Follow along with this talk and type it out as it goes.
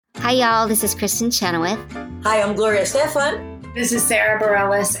Hi, y'all. This is Kristen Chenoweth. Hi, I'm Gloria Stefan. This is Sarah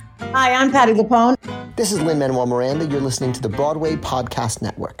Bareilles. Hi, I'm Patty Lapone. This is Lin-Manuel Miranda. You're listening to the Broadway Podcast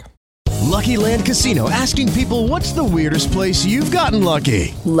Network. Lucky Land Casino, asking people, what's the weirdest place you've gotten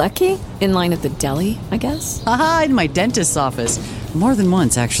lucky? Lucky? In line at the deli, I guess? Aha, in my dentist's office. More than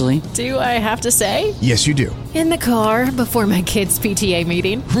once, actually. Do I have to say? Yes, you do. In the car before my kids' PTA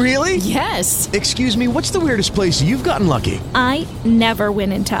meeting. Really? Yes. Excuse me, what's the weirdest place you've gotten lucky? I never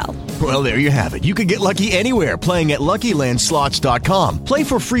win and tell. Well, there you have it. You can get lucky anywhere, playing at LuckyLandSlots.com. Play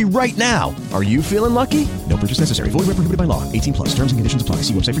for free right now. Are you feeling lucky? No purchase necessary. Void where prohibited by law. 18 plus. Terms and conditions apply.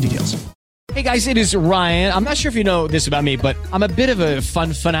 See website for details. Hey guys, it is Ryan. I'm not sure if you know this about me, but I'm a bit of a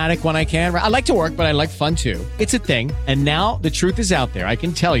fun fanatic when I can. I like to work, but I like fun too. It's a thing. And now the truth is out there. I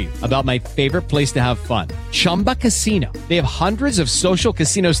can tell you about my favorite place to have fun. Chumba Casino. They have hundreds of social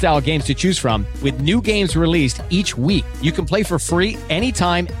casino style games to choose from with new games released each week. You can play for free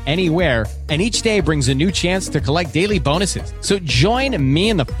anytime, anywhere. And each day brings a new chance to collect daily bonuses. So join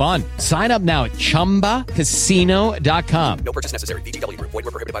me in the fun. Sign up now at ChumbaCasino.com. No purchase necessary. VGW. Void where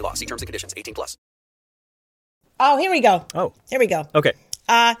prohibited by law. See terms and conditions. 18 plus. Oh, here we go. Here we go. Okay.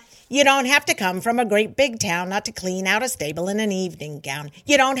 You don't have to come from a great big town not to clean out a stable in an evening gown.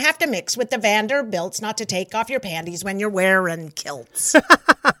 You don't have to mix with the Vanderbilts not to take off your panties when you're wearing kilts.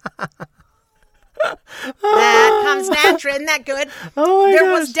 That comes natural. Isn't that good? Oh my There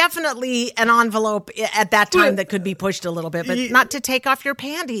gosh. was definitely an envelope at that time that could be pushed a little bit, but not to take off your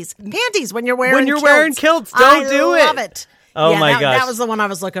panties. Panties when you're wearing kilts. Wearing kilts. Don't do it. I love it. Oh my gosh. gosh. That was the one I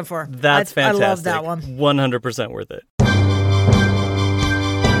was looking for. That's fantastic. I love that one. 100% worth it.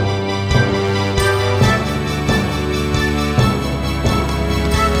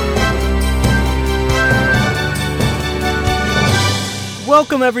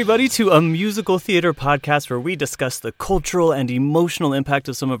 Welcome, everybody, to a musical theater podcast where we discuss the cultural and emotional impact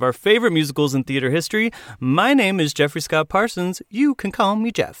of some of our favorite musicals in theater history. My name is Jeffrey Scott Parsons. You can call me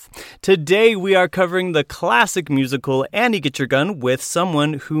Jeff. Today, we are covering the classic musical Annie Get Your Gun with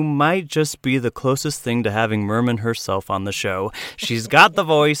someone who might just be the closest thing to having Merman herself on the show. She's got the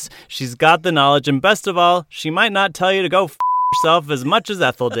voice, she's got the knowledge, and best of all, she might not tell you to go yourself as much as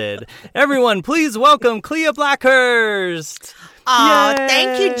Ethel did. Everyone, please welcome Klea Blackhurst. Oh,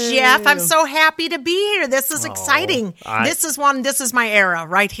 thank you, Jeff. I'm so happy to be here. This is exciting. This is my era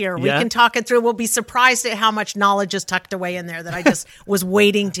right here. We can talk it through. We'll be surprised at how much knowledge is tucked away in there that I just was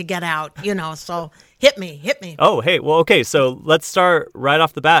waiting to get out, so hit me. Oh, hey, well, okay, so let's start right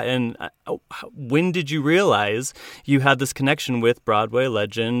off the bat. And when did you realize you had this connection with Broadway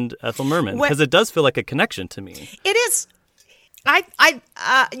legend Ethel Merman? Because it does feel like a connection to me. It is. I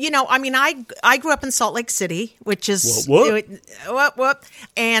grew up in Salt Lake City, which is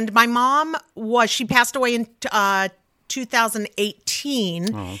and my mom she passed away in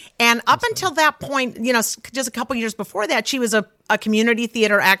 2018, and up until that point, just a couple years before that, she was a community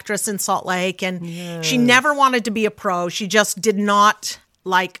theater actress in Salt Lake, and she never wanted to be a pro. She just did not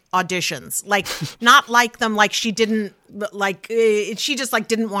like auditions, not like them, she didn't she just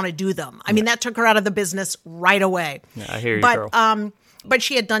didn't want to do them. I mean, that took her out of the business right away. Yeah, I hear you, girl. But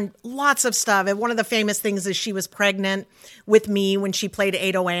she had done lots of stuff. And one of the famous things is she was pregnant with me when she played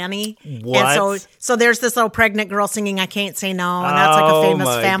Ado Annie. What? And so there's this little pregnant girl singing I Can't Say No. And that's a famous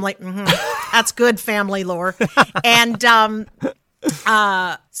family. Mm-hmm. That's good family lore. And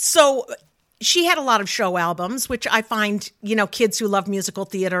so she had a lot of show albums, which I find, kids who love musical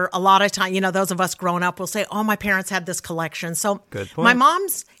theater, a lot of time, those of us growing up will say, oh, my parents had this collection. So good point.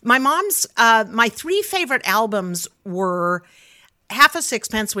 my three favorite albums were Half a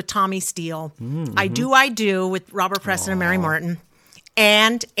Sixpence with Tommy Steele, I Do with Robert Preston and Mary Martin,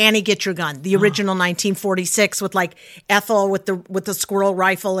 and Annie Get Your Gun, the original 1946 with Ethel with the squirrel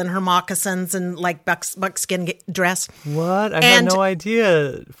rifle and her moccasins and buckskin dress. What? I had no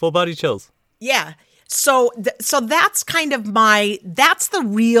idea. Full body chills. Yeah. So that's kind of that's the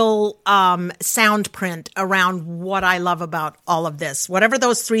real sound print around what I love about all of this. Whatever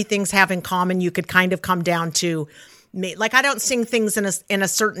those three things have in common, you could kind of come down to me. I don't sing things in a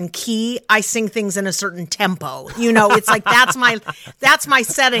certain key. I sing things in a certain tempo. It's that's my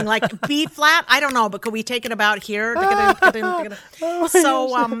setting. B flat, I don't know, but could we take it about here?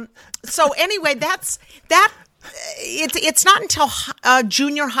 So anyway, that's that. It's not until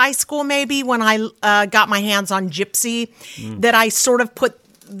junior high school, maybe, when I got my hands on Gypsy, that I sort of put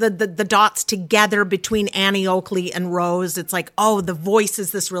the dots together between Annie Oakley and Rose. It's the voice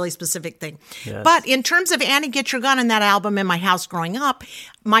is this really specific thing. Yes. But in terms of Annie Get Your Gun and that album in my house growing up,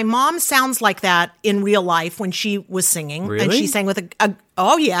 My mom sounds like that in real life when she was singing. Really? And she sang with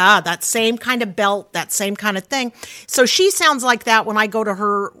oh yeah, that same kind of belt, that same kind of thing. So she sounds like that when I go to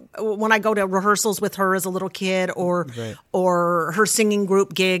rehearsals with her as a little kid or her singing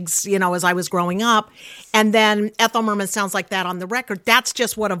group gigs, as I was growing up. And then Ethel Merman sounds like that on the record. That's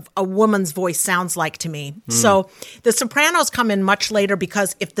just what a woman's voice sounds like to me. So the sopranos come in much later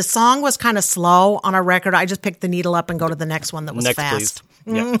because if the song was kind of slow on a record, I just pick the needle up and go to the next one that was fast. Please.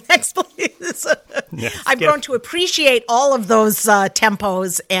 Yeah. Next, please. Yes, I've grown to appreciate all of those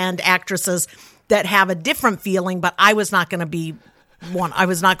tempos and actresses that have a different feeling, but I was not going to be one. I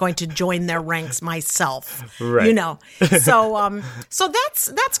was not going to join their ranks myself. Right. So that's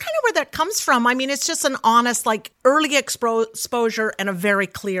kind of where that comes from. I mean, it's just an honest, early exposure and a very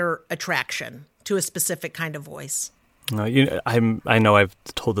clear attraction to a specific kind of voice. No, I know I've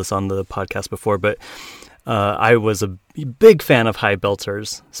told this on the podcast before, but I was a big fan of high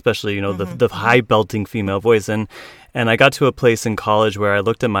belters, especially, the high belting female voice. And I got to a place in college where I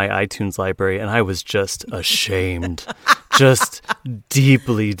looked at my iTunes library and I was just ashamed, just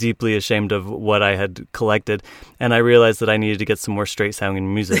deeply, deeply ashamed of what I had collected. And I realized that I needed to get some more straight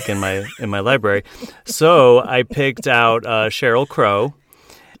sounding music in my library. So I picked out Sheryl Crow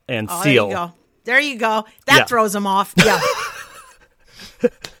and Seal. There you go. That throws them off. Yeah.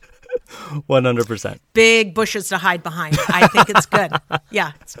 100%. Big bushes to hide behind. I think it's good.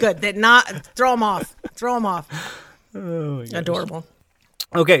 Yeah, it's good. Throw them off. Throw them off. Oh, adorable.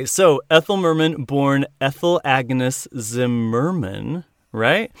 Okay, so Ethel Merman, born Ethel Agnes Zimmerman,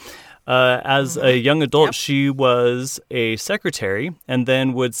 right? As a young adult, she was a secretary and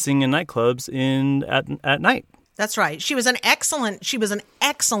then would sing in nightclubs at night. That's right. She was an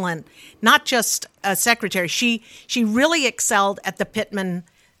excellent, not just a secretary. She really excelled at the Pittman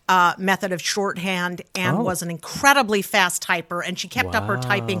method of shorthand and was an incredibly fast typer, and she kept up her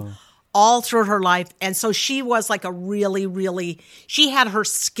typing all through her life. And so she was like a really, really, she had her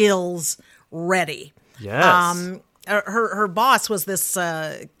skills ready. Yes. Her boss was this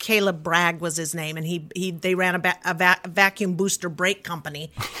Caleb Bragg was his name, and they ran a vacuum booster brake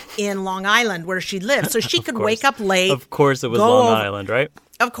company in Long Island where she lived. So she could wake up late. Of course, it was Long Island, right?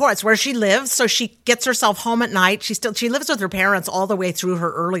 Of course, where she lives. So she gets herself home at night. She lives with her parents all the way through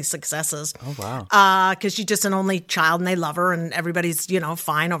her early successes. Oh wow! Because she's just an only child, and they love her, and everybody's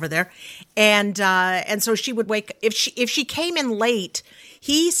fine over there. And so she would wake if she came in late.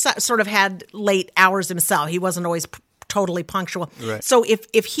 He sort of had late hours himself. He wasn't always totally punctual. Right. So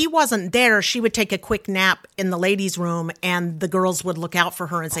if he wasn't there, she would take a quick nap in the ladies' room, and the girls would look out for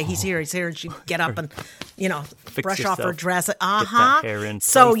her and say, "He's here, he's here." And she'd get up and, brush off her dress. Get that hair in place.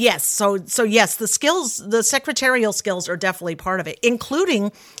 So yes, the skills, the secretarial skills are definitely part of it,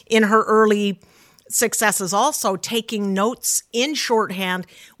 including in her early successes also taking notes in shorthand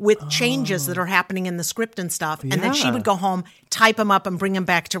with changes that are happening in the script and stuff. And then she would go home, type them up, and bring them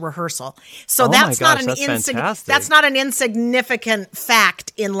back to rehearsal. So that's not an insignificant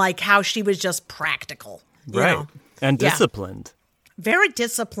fact in how she was just practical. Right. And disciplined. Very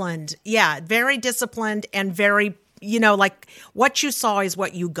disciplined. Yeah. Very disciplined and very, what you saw is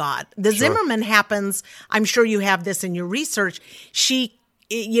what you got. The Zimmerman happens, I'm sure you have this in your research.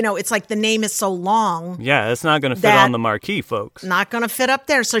 It's like the name is so long. Yeah, it's not going to fit on the marquee, folks. Not going to fit up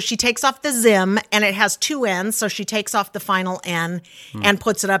there. So she takes off the Zim, and it has two N's. So she takes off the final N and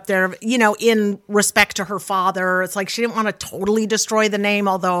puts it up there, in respect to her father. It's like she didn't want to totally destroy the name,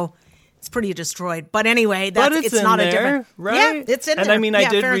 although it's pretty destroyed. But anyway, it's not there, a different. Right? Yeah, it's in there. And I mean, I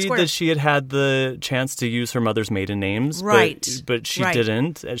did read that she had the chance to use her mother's maiden names, right? But she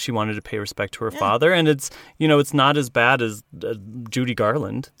didn't. And she wanted to pay respect to her father, and it's it's not as bad as Judy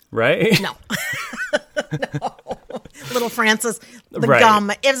Garland, right? No. No. Little Frances,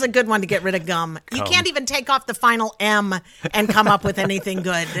 gum. It was a good one to get rid of gum. You can't even take off the final M and come up with anything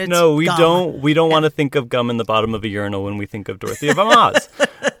good. It's no, we gum. don't. We don't want to think of gum in the bottom of a urinal when we think of Dorothea von Oz.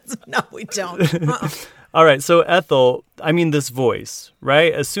 No, we don't. All right, so Ethel, I mean, this voice,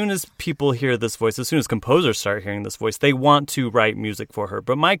 right? As soon as people hear this voice, as soon as composers start hearing this voice, they want to write music for her.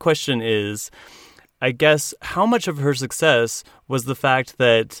 But my question is, I guess, how much of her success was the fact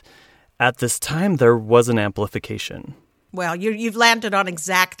that at this time there was an amplification? Well, you've landed on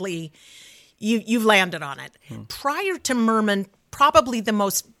exactly, you've landed on it. Prior to Merman, probably the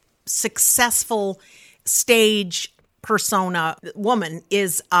most successful stage persona woman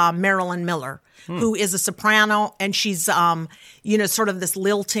is Marilyn Miller, who is a soprano, and she's sort of this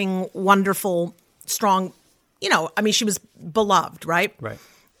lilting, wonderful, strong, she was beloved, right? Right.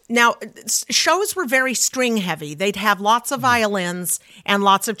 Now, shows were very string heavy. They'd have lots of violins and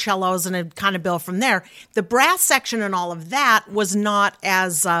lots of cellos, and it'd kind of build from there. The brass section and all of that was not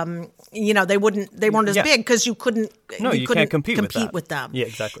as, they weren't as big because you couldn't can't compete with them. Yeah,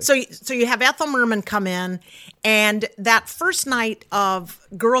 exactly. So you have Ethel Merman come in, and that first night of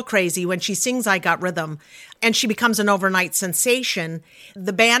Girl Crazy, when she sings I Got Rhythm, and she becomes an overnight sensation,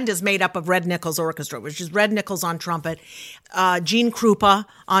 the band is made up of Red Nichols Orchestra, which is Red Nichols on trumpet, Gene Krupa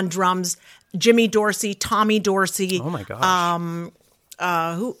on drums, Jimmy Dorsey, Tommy Dorsey. Oh my gosh.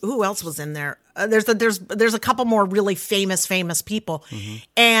 Who else was in there? There's a couple more really famous people,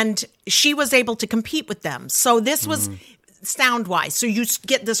 and she was able to compete with them. So this was sound wise. So you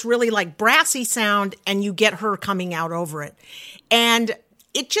get this really like brassy sound, and you get her coming out over it, and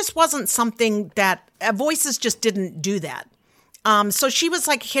it just wasn't something that voices just didn't do that. So she was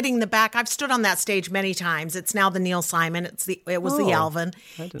like hitting the back. I've stood on that stage many times. It's now the Neil Simon. It was the Alvin.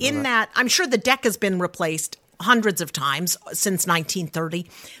 In that, I'm sure the deck has been replaced hundreds of times since 1930,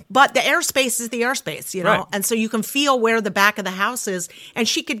 but the airspace is the airspace, Right. And so you can feel where the back of the house is, and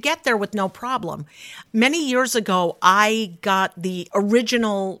she could get there with no problem. Many years ago, I got the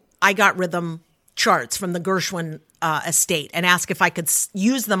original I Got Rhythm charts from the Gershwin estate and asked if I could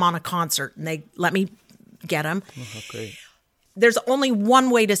use them on a concert, and they let me get them. Oh, great. There's only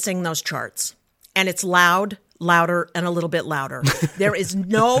one way to sing those charts, and it's loud, louder, and a little bit louder. There is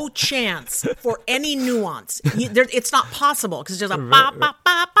no chance for any nuance. It's not possible because there's a ba, ba,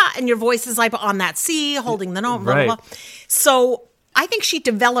 ba, ba, and your voice is like on that C, holding the note, blah, blah, blah. So I think she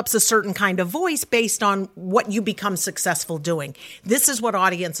develops a certain kind of voice based on what you become successful doing. This is what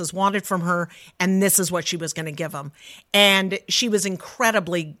audiences wanted from her, and this is what she was going to give them. And she was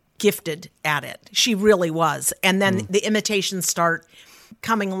incredibly gifted at it. She really was. And then the imitations start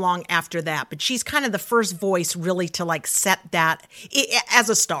coming along after that. But she's kind of the first voice really to like set that as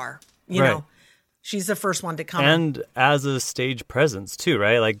a star, you know. She's the first one to come. And as a stage presence, too,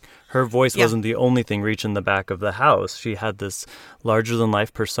 right? Like, her voice wasn't the only thing reaching the back of the house. She had this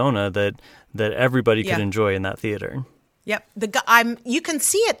larger-than-life persona that everybody could enjoy in that theater. Yep. You can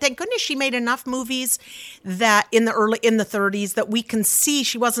see it. Thank goodness she made enough movies that in the 30s that we can see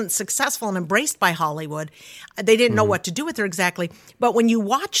she wasn't successful and embraced by Hollywood. They didn't know what to do with her exactly. But when you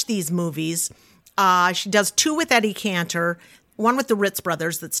watch these movies, she does 2 with Eddie Cantor, one with the Ritz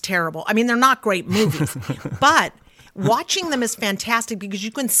brothers that's terrible. I mean, they're not great movies, but watching them is fantastic because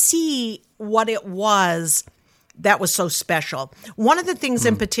you can see what it was that was so special. One of the things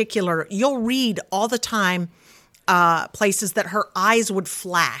in particular, you'll read all the time places that her eyes would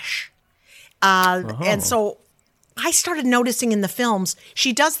flash. And so I started noticing in the films,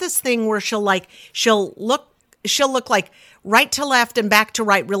 she does this thing where she'll look like right to left and back to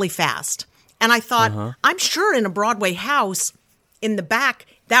right really fast. And I thought, I'm sure in a Broadway house in the back,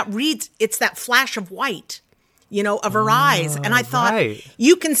 it's that flash of white, of her eyes. And I thought,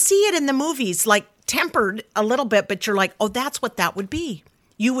 you can see it in the movies, like tempered a little bit, but you're like, oh, that's what that would be.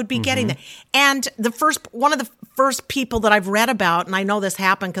 You would be getting that. And one of the first people that I've read about, and I know this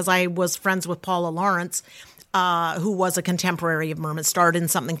happened because I was friends with Paula Lawrence, who was a contemporary of Merman, starred in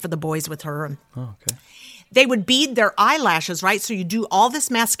Something for the Boys with her. And they would bead their eyelashes, right? So you do all this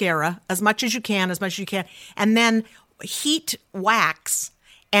mascara as much as you can, and then heat wax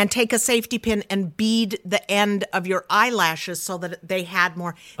and take a safety pin and bead the end of your eyelashes so that they had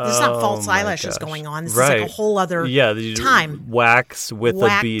more. This is not false eyelashes going on. This is like a whole other time. Wax with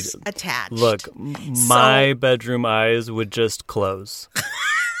a bead attached. Look, my bedroom eyes would just close.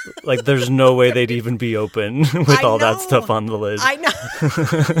 Like, there's no way they'd even be open with all that stuff on the lid. I know.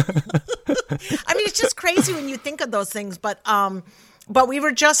 I mean, it's just crazy when you think of those things, but we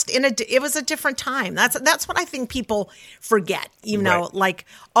were just it was a different time. That's what I think people forget, like,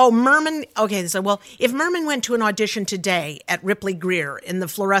 Merman. Okay, so, well, if Merman went to an audition today at Ripley Greer in the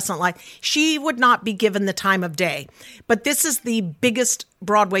fluorescent light, she would not be given the time of day. But this is the biggest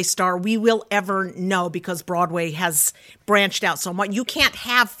Broadway star we will ever know because Broadway has branched out so much. You can't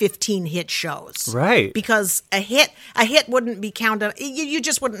have 15 hit shows. Right. Because a hit wouldn't be counted. You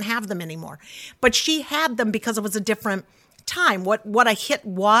just wouldn't have them anymore. But she had them because it was a different time. What a hit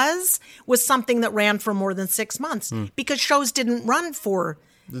was something that ran for more than 6 months because shows didn't run for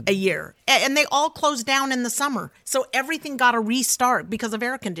a year. And they all closed down in the summer. So everything got a restart because of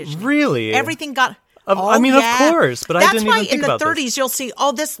air conditioning. Really? Everything got... Of course, but I didn't even think about this. That's why in the 30s you'll see,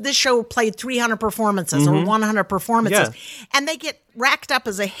 this show played 300 performances or 100 performances. Yeah. And they get racked up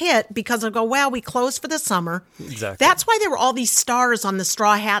as a hit because they'll go, well, we closed for the summer. Exactly. That's why there were all these stars on the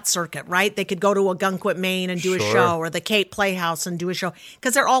Straw Hat circuit, right? They could go to Algonquin, Maine and do a show, or the Cape Playhouse and do a show,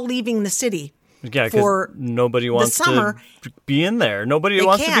 because they're all leaving the city. Yeah, for because nobody wants the summer, to be in there. Nobody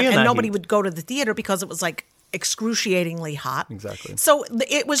wants to be in that and nobody heat. would go to the theater because it was like excruciatingly hot. Exactly. So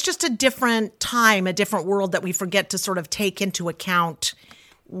it was just a different time, a different world that we forget to sort of take into account.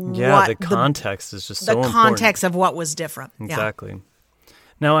 Yeah, the context is just so important. The context of what was different. Exactly. Yeah.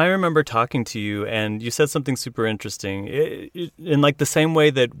 Now, I remember talking to you, and you said something super interesting. In like the same way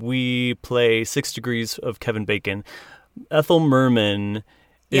that we play 6 Degrees of Kevin Bacon, Ethel Merman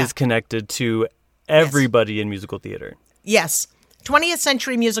is connected to everybody in musical theater. Yes. 20th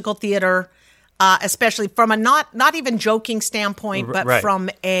century musical theater, especially from a not even joking standpoint, but from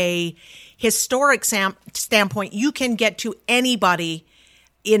a historic standpoint, you can get to anybody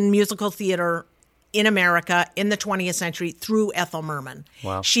in musical theater in America in the 20th century through Ethel Merman.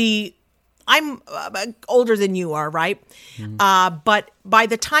 Wow. I'm older than you are, right? Mm-hmm. But by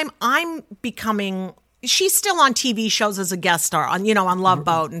the time I'm becoming, she's still on TV shows as a guest star on Love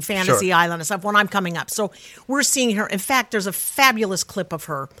Boat and Fantasy Island and stuff when I'm coming up. So we're seeing her. In fact, there's a fabulous clip of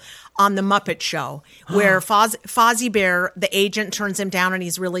her on The Muppet Show where Fozzie Bear, the agent, turns him down and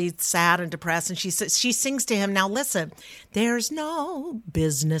he's really sad and depressed. And she sings to him, now listen, there's no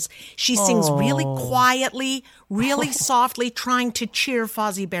business. She sings really quietly, really softly, trying to cheer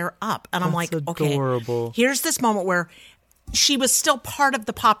Fozzie Bear up. And I'm like, adorable. Okay, here's this moment where she was still part of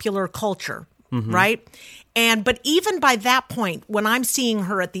the popular culture. Mm-hmm. Right? But even by that point, when I'm seeing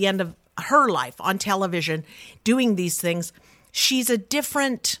her at the end of her life on television doing these things, she's a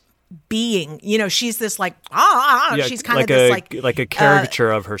different being. She's this like, she's kind of this like a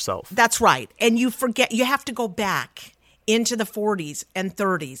caricature of herself. That's right. And you forget, you have to go back into the 40s and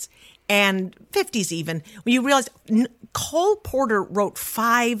 30s and 50s even, when you realize Cole Porter wrote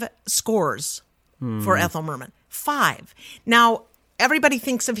 5 scores for Ethel Merman. 5. Now, everybody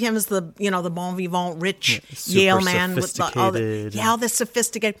thinks of him as the bon vivant, rich Yale man with all the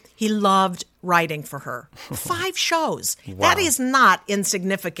sophisticated. He loved writing for her. 5 shows. Wow. That is not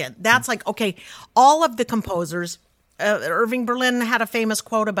insignificant. That's like, okay, all of the composers, Irving Berlin had a famous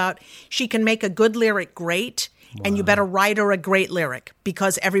quote about, she can make a good lyric great, and you better write her a great lyric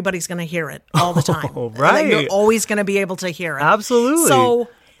because everybody's going to hear it all the time. Right. You're always going to be able to hear it. Absolutely. So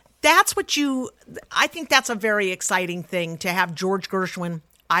that's I think that's a very exciting thing to have George Gershwin,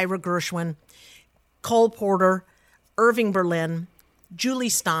 Ira Gershwin, Cole Porter, Irving Berlin, Julie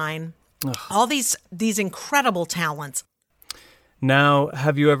Stein, all these incredible talents. Now,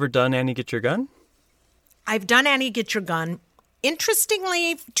 have you ever done Annie Get Your Gun? I've done Annie Get Your Gun.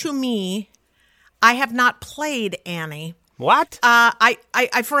 Interestingly to me, I have not played Annie. What? I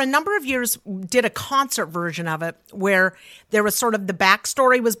for a number of years did a concert version of it where there was sort of the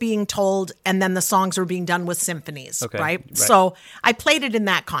backstory was being told and then the songs were being done with symphonies, right? So I played it in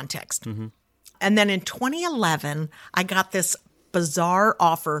that context. Mm-hmm. And then in 2011, I got this bizarre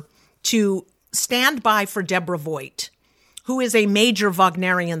offer to stand by for Deborah Voigt, who is a major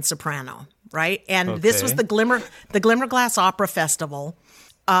Wagnerian soprano, right? And this was the Glimmer Glass Opera Festival,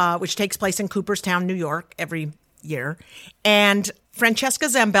 which takes place in Cooperstown, New York, every year. And Francesca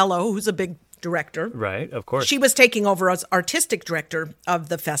Zambello, who's a big director. Right, of course. She was taking over as artistic director of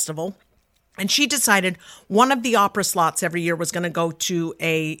the festival. And she decided one of the opera slots every year was going to go to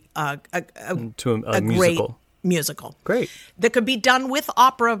a musical. Great musical. Great. That could be done with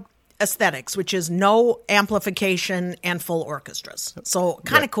opera aesthetics, which is no amplification and full orchestras. So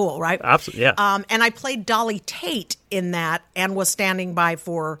kind of cool, right? Absolutely, yeah. And I played Dolly Tate in that and was standing by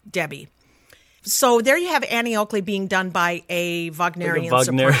for Debbie. So there you have Annie Oakley being done by a Wagnerian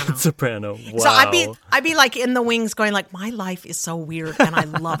soprano. Wow. So I'd be like in the wings going like, my life is so weird and I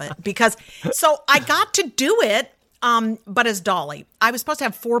love it. Because, so I got to do it, but as Dolly. I was supposed to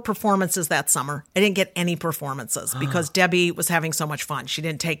have 4 performances that summer. I didn't get any performances because Debbie was having so much fun. She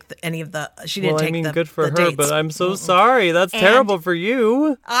didn't take any of the good for her, dates. But I'm so sorry. That's terrible for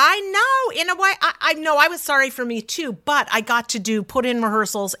you. I know. In a way, I know I was sorry for me too, but I got to put in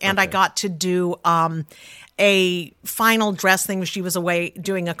rehearsals and I got to do a final dress thing when she was away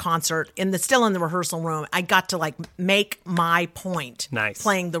doing a concert still in the rehearsal room. I got to like make my point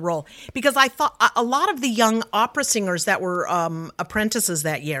playing the role because I thought a lot of the young opera singers that were apprentices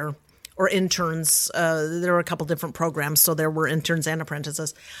that year or interns, there were a couple different programs, so there were interns and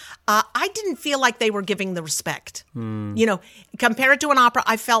apprentices. I didn't feel like they were giving the respect. Compared to an opera,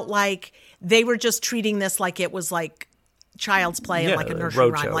 I felt like they were just treating this like it was like child's play and like a nursery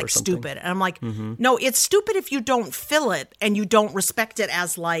rhyme, like stupid. And I'm like, no, it's stupid if you don't fill it and you don't respect it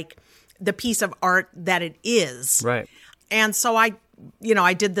as like the piece of art that it is. Right. And so I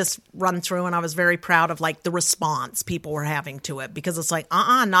I did this run through and I was very proud of like the response people were having to it, because it's like,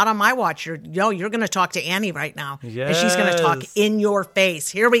 not on my watch. You're going to talk to Annie right now. Yes. And she's going to talk in your face.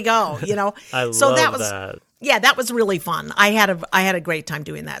 Here we go. I so love that. Yeah, that was really fun. I had a great time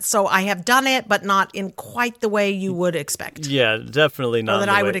doing that. So I have done it, but not in quite the way you would expect. Yeah, definitely not. Or that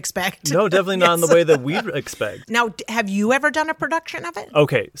I would expect. No, definitely not in the way that we'd expect. Now, have you ever done a production of it?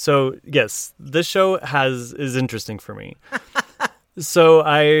 Okay, so yes, this show is interesting for me. So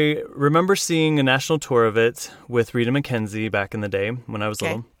I remember seeing a national tour of it with Rita McKenzie back in the day when I was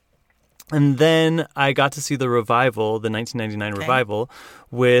little. And then I got to see the revival, the 1999 revival,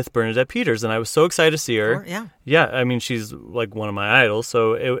 with Bernadette Peters, and I was so excited to see her. Yeah, I mean, she's like one of my idols,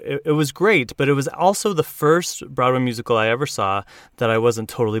 so it was great, but it was also the first Broadway musical I ever saw that I wasn't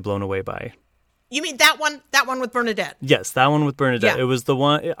totally blown away by. You mean that one? That one with Bernadette? Yes, that one with Bernadette. Yeah. It was the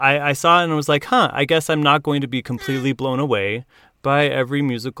one, I saw it and I was like, I guess I'm not going to be completely blown away by every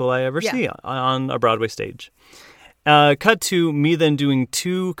musical I ever see on a Broadway stage. Cut to me then doing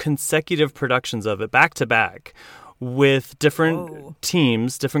 2 consecutive productions of it back to back with different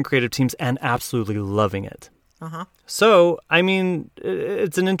teams, different creative teams, and absolutely loving it. So, I mean,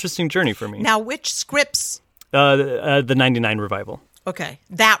 it's an interesting journey for me. Now, which scripts? The 99 revival. Okay,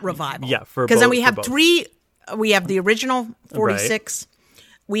 that revival. Yeah, for both. Because then we have 3. We have the original 46. Right.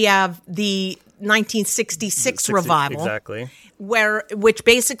 We have the 1966 revival. Exactly. Which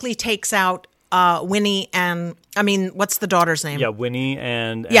basically takes out Winnie and, what's the daughter's name? Yeah, Winnie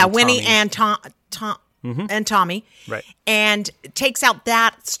and Winnie Tommy. and and Tommy. Right. And takes out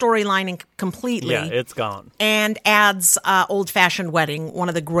that storyline completely. Yeah, it's gone. And adds Old Fashioned Wedding, one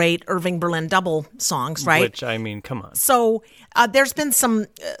of the great Irving Berlin double songs, right? Which, come on. So there's been some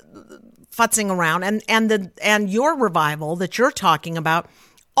futzing around, and your revival that you're talking about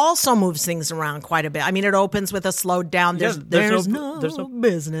also moves things around quite a bit. It opens with a slowed down. There's no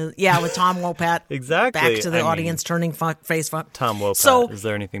business. Yeah, with Tom Wopat. Exactly. Back to the audience turning face front. Tom Wopat. So, is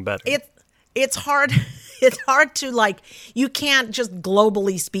there anything better? It's hard. It's hard to you can't just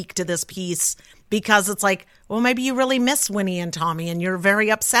globally speak to this piece, because it's like, well, maybe you really miss Winnie and Tommy and you're very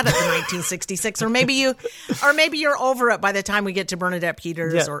upset at the 1966, or maybe you're over it by the time we get to Bernadette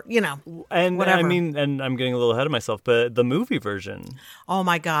Peters, or and whatever. And I'm getting a little ahead of myself, but the movie version. Oh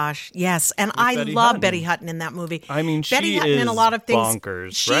my gosh, yes, and I love Hutton. Betty Hutton in that movie. Betty Hutton in a lot of things.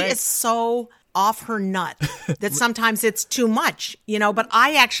 Bonkers, she right? is so off her nut that sometimes it's too much, but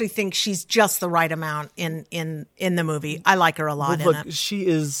I actually think she's just the right amount in the movie. I like her a lot in it. She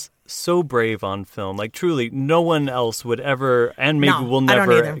is so brave on film. Truly, no one else would ever, and maybe will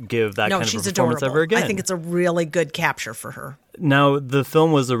never give that kind of performance adorable. ever again. I think it's a really good capture for her. Now, the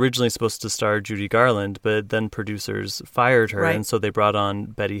film was originally supposed to star Judy Garland, but then producers fired her, and so they brought on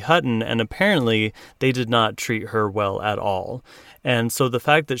Betty Hutton, and apparently they did not treat her well at all. And so the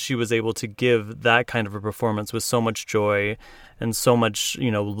fact that she was able to give that kind of a performance with so much joy and so much,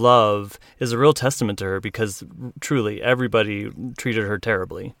 love is a real testament to her, because truly everybody treated her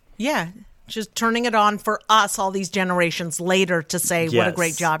terribly. Yeah, just turning it on for us all these generations later to say what a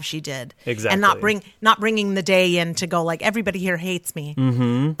great job she did. Exactly. And not bringing the day in to go like, everybody here hates me.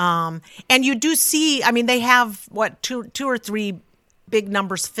 Mm-hmm. And you do see, they have, two or three big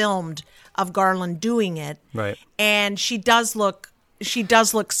numbers filmed of Garland doing it. Right. And she does look,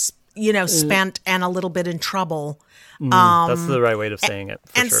 spent and a little bit in trouble. That's the right way of saying it.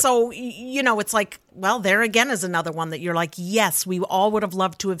 So, it's like, well, there again is another one that you're like, yes, we all would have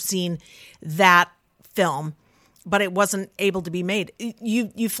loved to have seen that film, but it wasn't able to be made.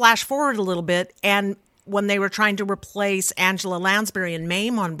 You flash forward a little bit, and when they were trying to replace Angela Lansbury in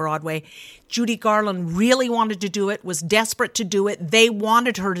Mame on Broadway, Judy Garland really wanted to do it, was desperate to do it. They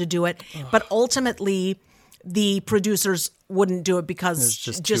wanted her to do it, but ultimately the producers wouldn't do it because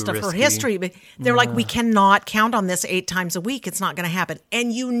just of her history. But they're like, we cannot count on this 8 times a week. It's not going to happen.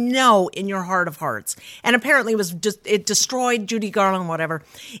 And in your heart of hearts, and apparently it destroyed Judy Garland, whatever.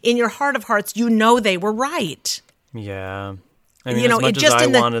 In your heart of hearts, they were right. Yeah. As much as I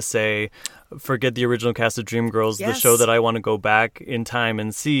want to say, forget the original cast of Dreamgirls, the show that I want to go back in time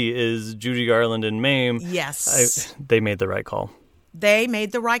and see is Judy Garland and Mame. Yes. They made the right call. They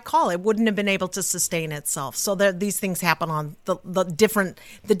made the right call. It wouldn't have been able to sustain itself. So these things happen on the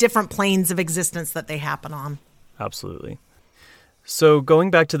different planes of existence that they happen on. Absolutely. So going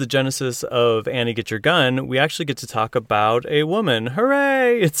back to the genesis of Annie Get Your Gun, we actually get to talk about a woman.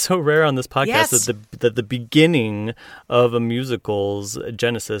 Hooray! It's so rare on this podcast that the beginning of a musical's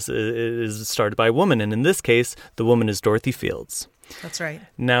genesis is started by a woman. And in this case, the woman is Dorothy Fields. That's right.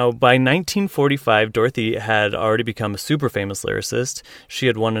 Now, by 1945, Dorothy had already become a super famous lyricist. She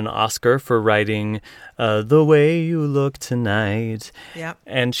had won an Oscar for writing The Way You Look Tonight. Yep.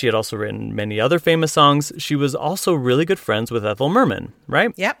 And she had also written many other famous songs. She was also really good friends with Ethel Merman,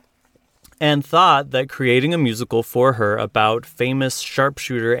 right? Yep. And thought that creating a musical for her about famous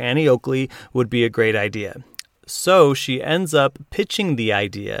sharpshooter Annie Oakley would be a great idea. So she ends up pitching the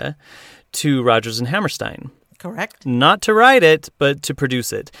idea to Rodgers and Hammerstein. Correct. Not to write it, but to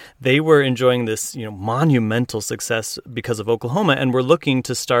produce it. They were enjoying this, monumental success because of Oklahoma and were looking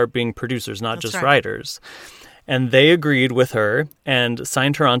to start being producers, not just writers. And they agreed with her and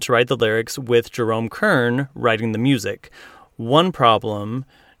signed her on to write the lyrics with Jerome Kern writing the music. One problem,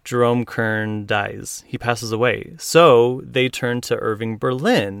 Jerome Kern dies. He passes away. So they turned to Irving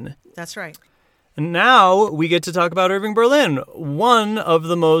Berlin. That's right. And now we get to talk about Irving Berlin, one of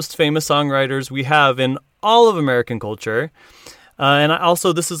the most famous songwriters we have in all of American culture. And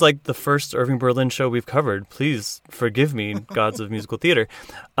also, this is like the first Irving Berlin show we've covered. Please forgive me, gods of musical theater.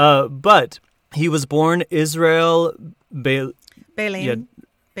 But he was born Israel Baleen. Yeah.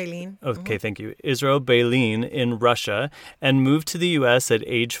 Baleen. Okay, thank you. Israel Baleen in Russia, and moved to the U.S. at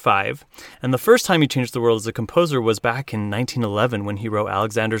age 5. And the first time he changed the world as a composer was back in 1911 when he wrote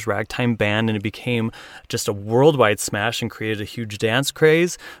Alexander's Ragtime Band, and it became just a worldwide smash and created a huge dance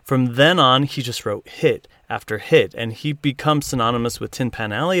craze. From then on, he just wrote hit after hit, and he becomes synonymous with Tin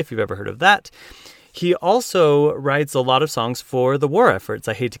Pan Alley, if you've ever heard of that. He also writes a lot of songs for the war efforts.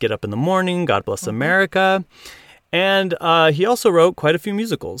 I Hate to Get Up in the Morning, God Bless America. And he also wrote quite a few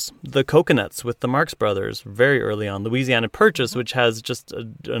musicals. The Coconuts with the Marx Brothers, very early on. Louisiana Purchase, which has just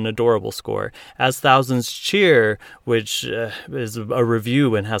an adorable score. As Thousands Cheer, which is a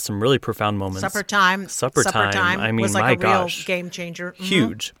review and has some really profound moments. Supper Time. I mean, was like my a gosh. real game changer.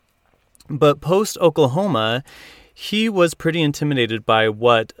 Huge. But post-Oklahoma, he was pretty intimidated by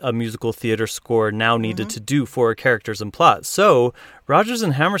what a musical theater score now needed to do for characters and plot. So Rodgers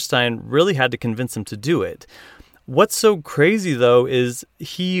and Hammerstein really had to convince him to do it. What's so crazy, though, is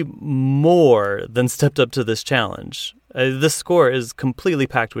he more than stepped up to this challenge. This score is completely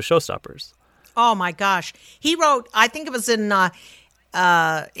packed with showstoppers. Oh, my gosh. He wrote, I think it was in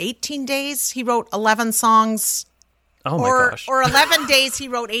 18 days, he wrote 11 songs. Oh, my gosh. Or 11 days, he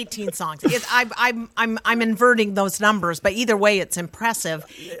wrote 18 songs. I'm inverting those numbers, but either way, it's impressive.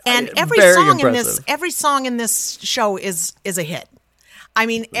 And every song in this show is a hit. I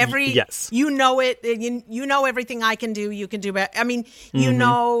mean, you know it. You know everything I can do, you can do better. I mean, you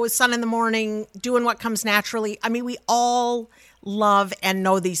know Sun in the Morning, Doing What Comes Naturally. I mean, we all love and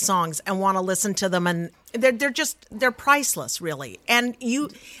know these songs and want to listen to them, and they're priceless, really. And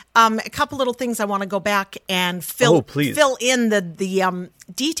a couple little things I want to go back and fill in the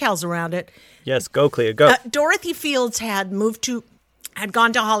details around it. Yes, go, Klea, go. Dorothy Fields had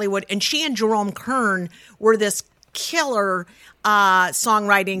gone to Hollywood, and she and Jerome Kern were this killer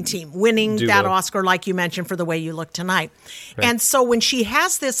songwriting team, winning that Oscar, like you mentioned, for The Way You Look Tonight. Right. And so when she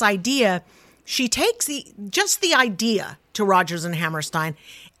has this idea, she takes the idea to Rodgers and Hammerstein,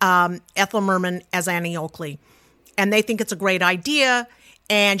 Ethel Merman as Annie Oakley, and they think it's a great idea.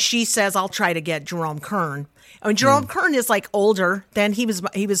 And she says, "I'll try to get Jerome Kern." And Jerome Kern is like older than he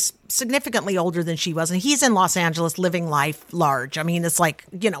was significantly older than she was. And he's in Los Angeles living life large. I mean, it's like,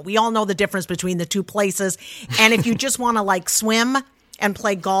 we all know the difference between the two places. And if you just want to like swim and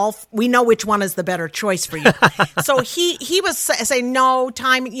play golf, we know which one is the better choice for you. So he was saying, no,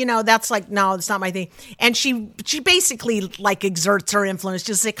 time, that's like, no, it's not my thing. And she basically like exerts her influence,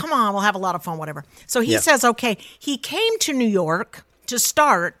 just say, come on, we'll have a lot of fun, whatever. So he says, okay, he came to New York to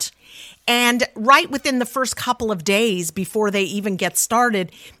start. And right within the first couple of days before they even get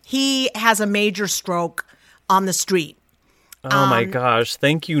started, he has a major stroke on the street. Oh my gosh.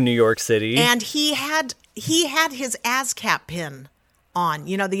 Thank you, New York City. And he had his ASCAP pin on,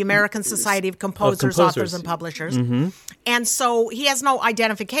 the American Society of Composers, Authors, and Publishers. Mm-hmm. And so he has no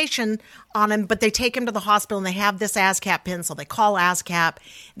identification on him, but they take him to the hospital and they have this ASCAP pin. So they call ASCAP.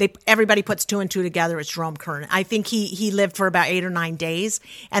 Everybody puts two and two together. It's Jerome Kern. I think he lived for about 8 or 9 days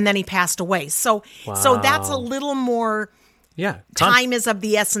and then he passed away. So that's a little more, time is of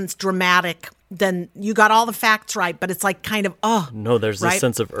the essence, dramatic. Then you got all the facts right, but it's like kind of, no, there's this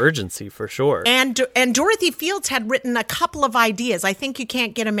sense of urgency for sure. And Dorothy Fields had written a couple of ideas. I think You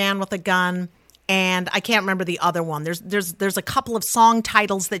Can't Get a Man with a Gun, and I can't remember the other one. There's a couple of song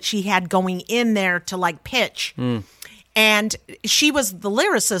titles that she had going in there to like pitch. And she was the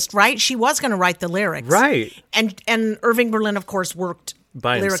lyricist, right? She was going to write the lyrics. Right. And Irving Berlin, of course, worked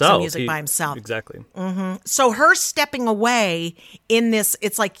by lyrics himself. And music by himself. Exactly. Mm-hmm. So her stepping away in this,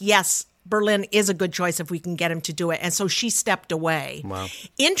 it's like, yes, Berlin is a good choice if we can get him to do it. And so she stepped away. Wow.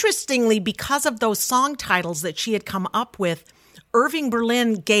 Interestingly, because of those song titles that she had come up with, Irving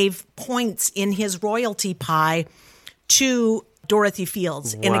Berlin gave points in his royalty pie to Dorothy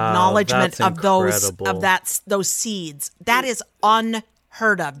Fields in acknowledgement of those seeds. That is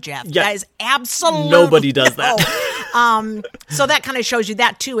unheard of, Jeff. Yeah. That is absolutely nobody does that. So that kind of shows you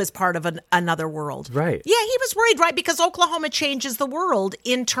that too is part of another world. Right. Yeah, he was worried, right? Because Oklahoma changes the world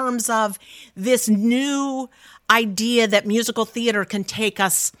in terms of this new idea that musical theater can take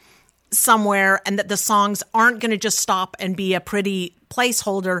us somewhere and that the songs aren't going to just stop and be a pretty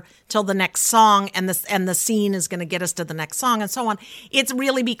placeholder till the next song and the scene is going to get us to the next song and so on. It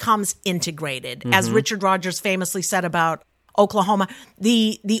really becomes integrated. As Richard Rodgers famously said about Oklahoma,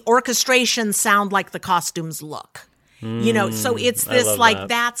 the orchestrations sound like the costumes look. So it's this like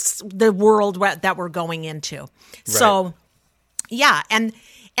that's the world that we're going into. Right. So yeah, and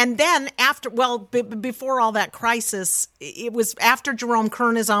then after, before all that crisis, it was after Jerome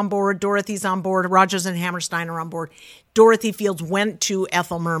Kern is on board, Dorothy's on board, Rodgers and Hammerstein are on board. Dorothy Fields went to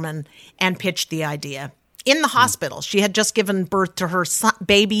Ethel Merman and pitched the idea in the hospital. She had just given birth to her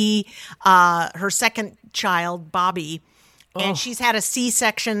baby, her second child, Bobby. And she's had a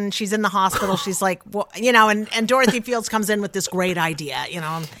C-section. She's in the hospital. She's like, well, and Dorothy Fields comes in with this great idea,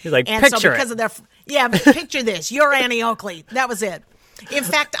 He's like, and picture so because it. of their, picture this. You're Annie Oakley. That was it. In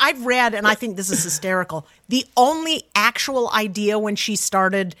fact, I've read, and I think this is hysterical, the only actual idea when she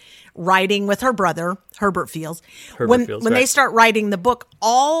started writing with her brother, Herbert Fields, when they start writing the book,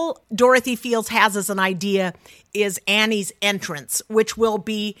 all Dorothy Fields has as an idea is Annie's entrance, which will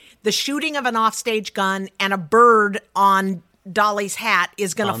be the shooting of an offstage gun and a bird on Dolly's hat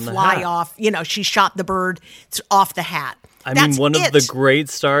is going to fly off. She shot the bird off the hat. One of the great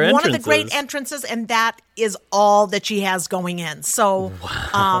star entrances. One of the great entrances, and that is all that she has going in. So,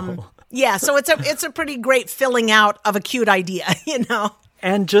 so it's a pretty great filling out of a cute idea,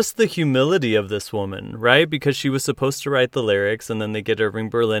 And just the humility of this woman, right? Because she was supposed to write the lyrics, and then they get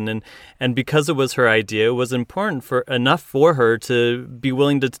Irving Berlin, and because it was her idea, it was important enough for her to be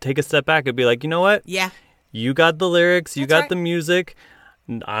willing to take a step back and be like, you know what? Yeah. You got the lyrics, you got the music,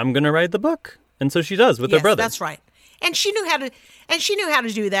 I'm going to write the book. And so she does with her brother. That's right. And she knew how to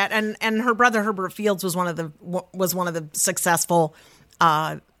do that. And her brother Herbert Fields was one of the successful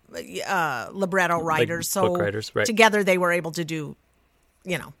libretto writers. So book writers, right. Together they were able to do,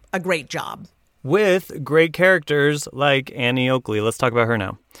 a great job. With great characters like Annie Oakley. Let's talk about her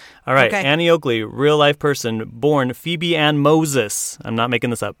now. All right, okay. Annie Oakley, real life person, born Phoebe Ann Moses. I'm not making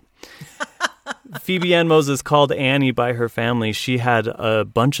this up. Phoebe Ann Moses, called Annie by her family. She had a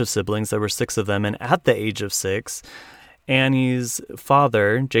bunch of siblings. There were 6 of them. And at the age of 6, Annie's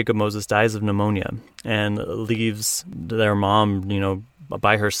father, Jacob Moses, dies of pneumonia and leaves their mom,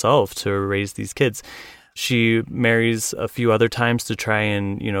 by herself to raise these kids. She marries a few other times to try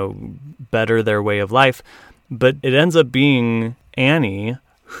and, better their way of life. But it ends up being Annie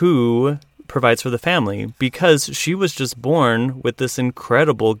who provides for the family because she was just born with this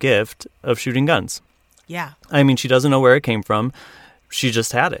incredible gift of shooting guns. Yeah. She doesn't know where it came from. She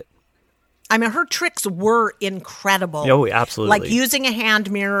just had it. Her tricks were incredible. Oh, absolutely. Like using a hand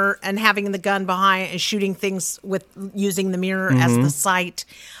mirror and having the gun behind and shooting things with using the mirror as the sight.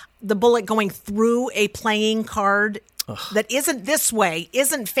 The bullet going through a playing card that isn't this way,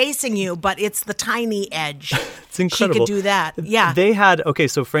 isn't facing you, but it's the tiny edge. It's incredible. She could do that. Yeah. They had,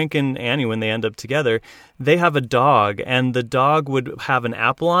 so Frank and Annie, when they end up together, they have a dog, and the dog would have an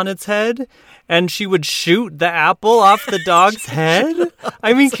apple on its head, and she would shoot the apple off the dog's head.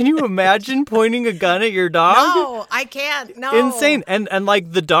 Can you imagine pointing a gun at your dog? No, I can't. No. Insane. And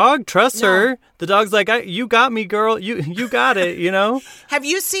the dog trusts her. The dog's like, you got me, girl. You got it, Have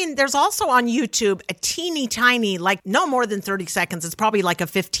you seen, there's also on YouTube a teeny tiny, like no more than 30 seconds. It's probably like a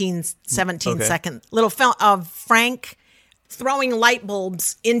 15, 17 second little film of Frank throwing light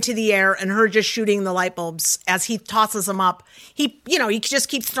bulbs into the air and her just shooting the light bulbs as he tosses them up. He just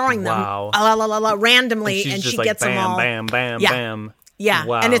keeps throwing them randomly, and she like, gets bam, them all. Bam, bam, yeah. bam. Yeah,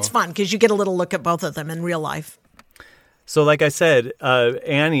 wow. And it's fun because you get a little look at both of them in real life. So like I said,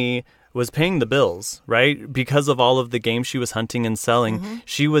 Annie was paying the bills, right? Because of all of the games she was hunting and selling,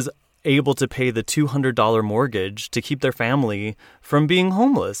 she was able to pay the $200 mortgage to keep their family from being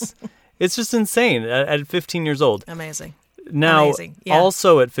homeless. It's just insane at 15 years old. Amazing. Now,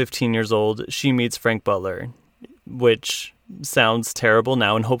 also at 15 years old, she meets Frank Butler, which sounds terrible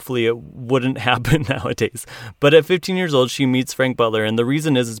now, and hopefully it wouldn't happen nowadays. But at 15 years old, she meets Frank Butler, and the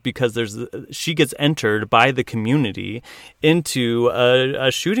reason is because she gets entered by the community into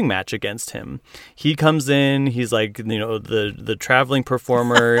a shooting match against him. He comes in, he's like, the traveling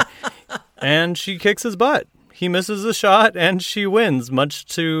performer. and she kicks his butt. He misses a shot, and she wins, much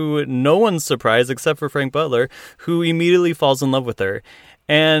to no one's surprise except for Frank Butler, who immediately falls in love with her.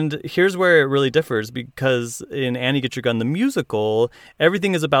 And here's where it really differs, because in Annie Get Your Gun, the musical,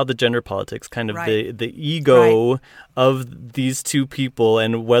 everything is about the gender politics, kind of the ego of these two people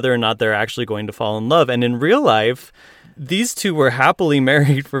and whether or not they're actually going to fall in love. And in real life, these two were happily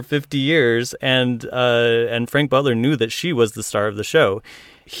married for 50 years, and Frank Butler knew that she was the star of the show.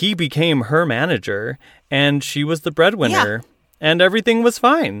 He became her manager, and she was the breadwinner, and everything was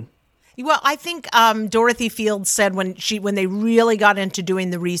fine. Well, I think Dorothy Fields said when they really got into doing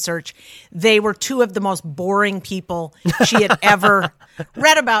the research, they were two of the most boring people she had ever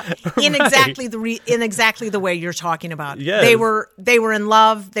read about in exactly the way you're talking about. Yes. They were in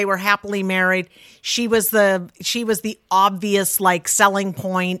love. They were happily married. She was the obvious selling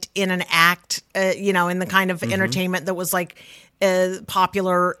point in an act, in the kind of entertainment that was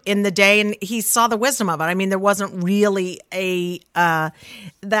popular in the day, and he saw the wisdom of it. I mean, there wasn't really that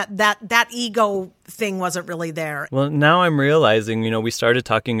ego thing wasn't really there. Well, now I'm realizing, we started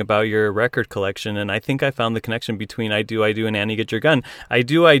talking about your record collection, and I think I found the connection between I Do, and Annie Get Your Gun. I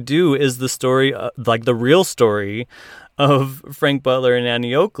Do is the story, the real story of Frank Butler and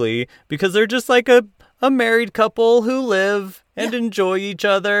Annie Oakley, because they're just like a married couple who live and enjoy each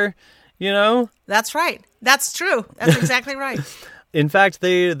other, That's right. That's true. That's exactly right. In fact,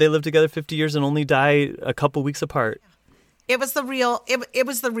 they lived together 50 years and only die a couple weeks apart. It was the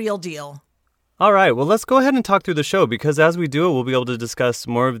real deal. All right, well, let's go ahead and talk through the show, because as we do it, we'll be able to discuss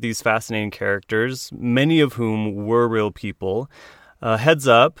more of these fascinating characters, many of whom were real people. Heads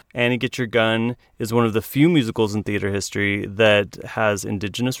up, Annie Get Your Gun is one of the few musicals in theater history that has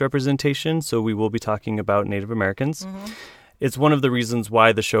Indigenous representation, so we will be talking about Native Americans. Mm-hmm. It's one of the reasons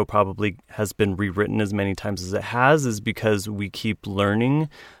why the show probably has been rewritten as many times as it has, is because we keep learning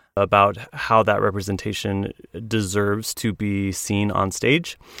about how that representation deserves to be seen on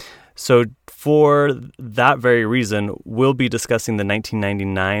stage. So for that very reason, we'll be discussing the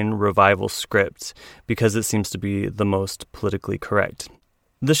 1999 revival script, because it seems to be the most politically correct.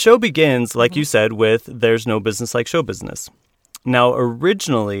 The show begins, like you said, with There's No Business Like Show Business. Now,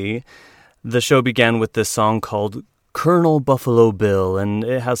 originally, the show began with this song called Colonel Buffalo Bill, and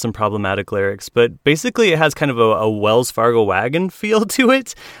it has some problematic lyrics, but basically it has kind of a Wells Fargo wagon feel to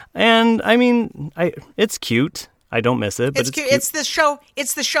it. And I mean, it's cute. I don't miss it, but it's cute. It's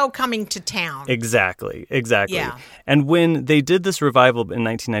the show coming to town. Exactly. Yeah. And when they did this revival in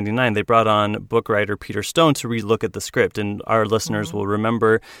 1999, they brought on book writer Peter Stone to relook at the script. And our listeners will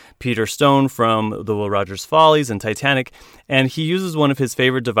remember Peter Stone from The Will Rogers Follies and Titanic. And he uses one of his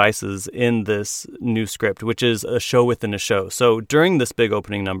favorite devices in this new script, which is a show within a show. So during this big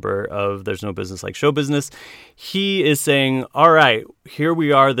opening number of There's No Business Like Show Business, he is saying, all right, here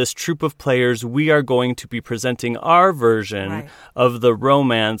we are, this troupe of players. We are going to be presenting our version of the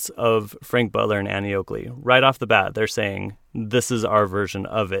romance of Frank Butler and Annie Oakley. Right off the bat, they're saying, this is our version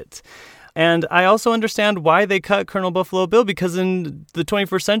of it. And I also understand why they cut Colonel Buffalo Bill, because in the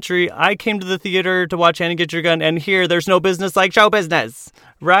 21st century, I came to the theater to watch Annie Get Your Gun, and here, there's no business like show business,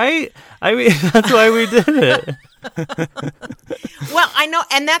 right? I mean, that's why we did it. Well, I know,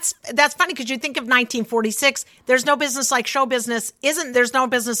 and that's funny, because you think of 1946, there's no business like show business. There's no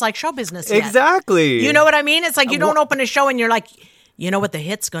business like show business yet. Exactly. You know what I mean? It's like you don't open a show and you're like, you know what the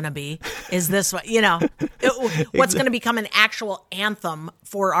hit's going to be? Is this what, what's going to become an actual anthem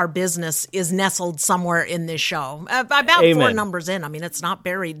for our business is nestled somewhere in this show. About Amen. 4 numbers in. I mean, it's not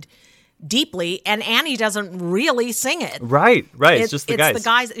buried deeply, and Annie doesn't really sing it. Right. It's just the guys. It's the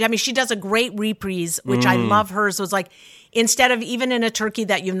guys. I mean, she does a great reprise, which I love. Hers was like, instead of even in a turkey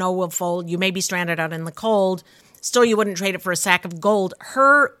that will fold, you may be stranded out in the cold, still you wouldn't trade it for a sack of gold.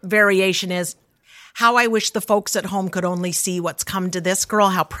 Her variation is, how I wish the folks at home could only see what's come to this girl,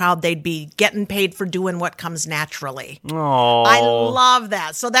 how proud they'd be getting paid for doing what comes naturally. Aww. I love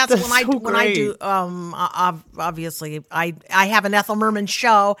that. So that's when I great. do, obviously, I have an Ethel Merman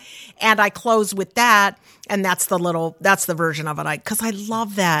show, and I close with that, and that's the version of it. Because I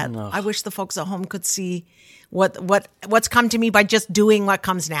love that. I wish the folks at home could see what's come to me by just doing what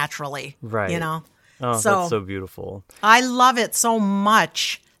comes naturally. Right. Oh, that's so beautiful. I love it so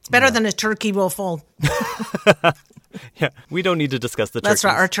much. It's better than a turkey will fold. Yeah, we don't need to discuss the turkeys. That's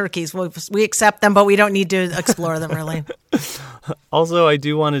right, our turkeys. We accept them, but we don't need to explore them, really. Also, I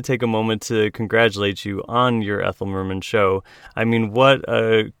do want to take a moment to congratulate you on your Ethel Merman show. I mean, what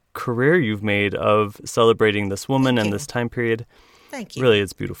a career you've made of celebrating this woman and this time period. Thank you. Really,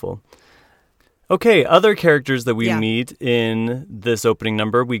 it's beautiful. Okay, other characters that we meet in this opening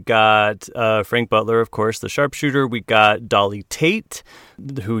number. We got Frank Butler, of course, the sharpshooter. We got Dolly Tate,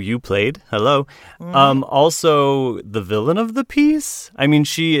 who you played. Hello. Also, the villain of the piece. I mean,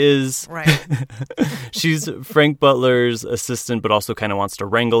 she is... Right. She's Frank Butler's assistant, but also kind of wants to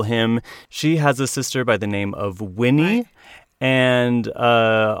wrangle him. She has a sister by the name of Winnie. Right. And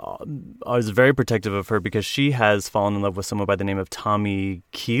I was very protective of her because she has fallen in love with someone by the name of Tommy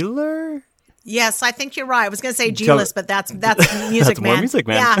Keeler. Yes, I think you're right. I was going to say G-list, but that's Music Man. More Music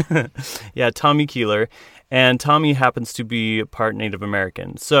Man. Yeah. Yeah, Tommy Keeler. And Tommy happens to be part Native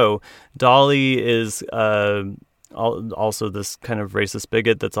American. So Dolly is also this kind of racist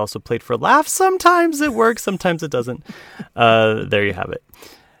bigot that's also played for laughs. Sometimes it works, sometimes it doesn't. There you have it.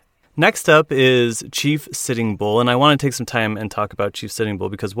 Next up is Chief Sitting Bull, and I want to take some time and talk about Chief Sitting Bull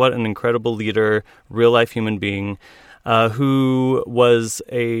because what an incredible leader, real-life human being, who was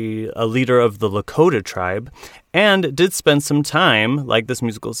a leader of the Lakota tribe and did spend some time, like this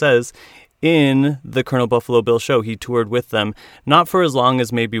musical says, in the Colonel Buffalo Bill show. He toured with them, not for as long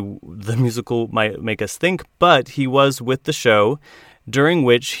as maybe the musical might make us think, but he was with the show, during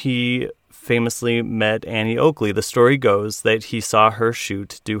which he famously met Annie Oakley. The story goes that he saw her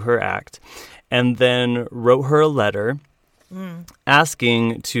do her act, and then wrote her a letter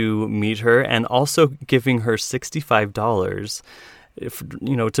asking to meet her and also giving her $65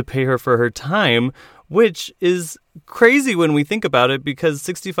 to pay her for her time, which is crazy when we think about it because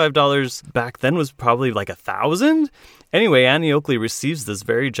 $65 back then was probably like $1,000. Anyway, Annie Oakley receives this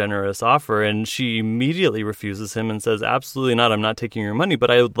very generous offer and she immediately refuses him and says, absolutely not, I'm not taking your money,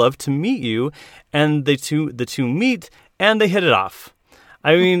 but I would love to meet you. And the two meet and they hit it off.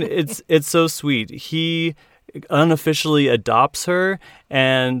 I mean, it's so sweet. He unofficially adopts her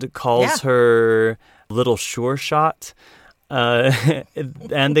and calls her Little Sure Shot.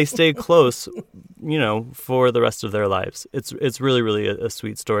 And they stay close, for the rest of their lives. It's really, really a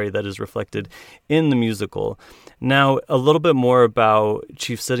sweet story that is reflected in the musical. Now, a little bit more about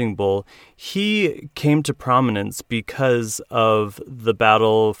Chief Sitting Bull. He came to prominence because of the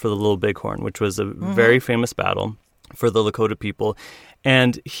battle for the Little Bighorn, which was a very famous battle for the Lakota people.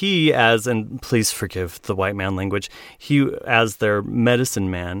 And he, and please forgive the white man language, he, as their medicine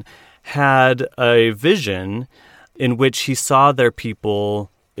man, had a vision in which he saw their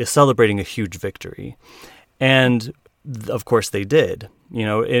people celebrating a huge victory. And of course they did.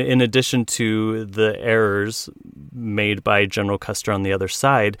 In addition to the errors made by General Custer on the other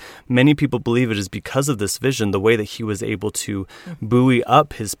side, many people believe it is because of this vision, the way that he was able to buoy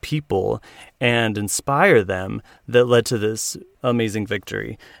up his people and inspire them, that led to this amazing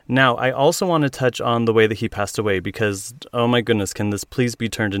victory. Now, I also want to touch on the way that he passed away because, oh my goodness, can this please be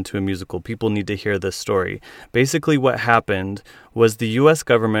turned into a musical? People need to hear this story. Basically, what happened was the U.S.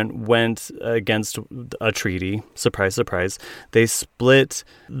 government went against a treaty. Surprise, surprise. They split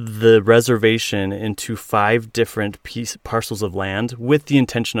the reservation into 5 different parcels of land with the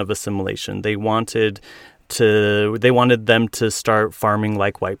intention of assimilation. They wanted them to start farming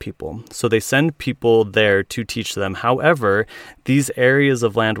like white people. So they send people there to teach them. However, these areas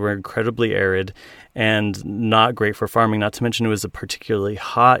of land were incredibly arid and not great for farming, not to mention it was a particularly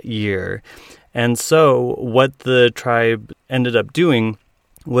hot year. And so what the tribe ended up doing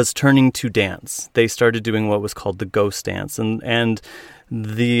was turning to dance. They started doing what was called the ghost dance. And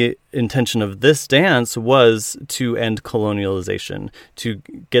the intention of this dance was to end colonialization, to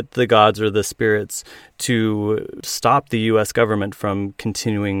get the gods or the spirits to stop the U.S. government from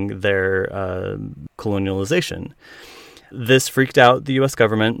continuing their colonialization. This freaked out the U.S.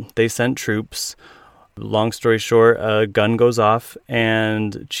 government. They sent troops. Long story short, a gun goes off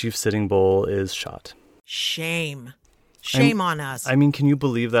and Chief Sitting Bull is shot. Shame on us. I mean, can you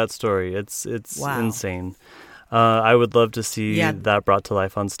believe that story? It's wow. Insane. I would love to see that brought to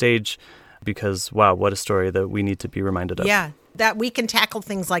life on stage because, wow, what a story that we need to be reminded of. Yeah, that we can tackle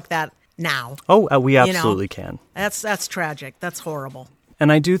things like that now. Oh, we absolutely can. That's tragic. That's horrible.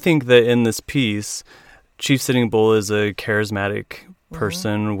 And I do think that in this piece, Chief Sitting Bull is a charismatic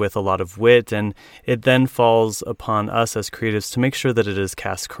person with a lot of wit, and it then falls upon us as creatives to make sure that it is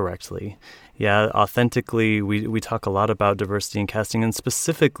cast correctly. Yeah, authentically, we talk a lot about diversity in casting, and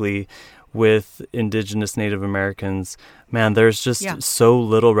specifically with Indigenous Native Americans, man, there's just so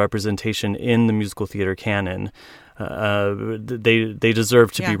little representation in the musical theater canon. They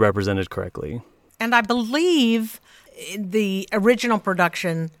deserve to be represented correctly. And I believe the original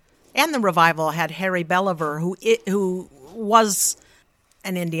production and the revival had Harry Belliver, who was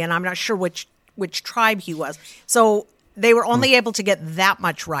an Indian. I'm not sure which tribe he was. So they were only able to get that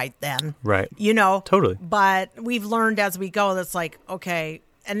much right then. Right. Totally. But we've learned as we go that's like, okay,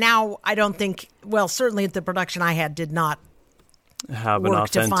 And now I don't think, well, certainly the production I had did not have an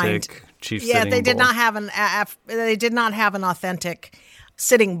authentic chief sitting bowl. Yeah, they did not have an authentic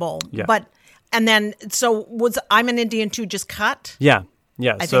sitting bowl. Yeah. But and then so was I'm an Indian too just cut? Yeah.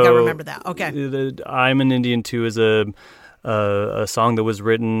 I think I remember that. Okay. I'm an Indian too is a song that was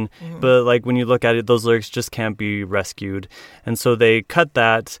written, but like when you look at it, those lyrics just can't be rescued, and so they cut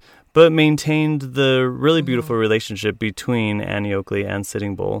that, but maintained the really beautiful relationship between Annie Oakley and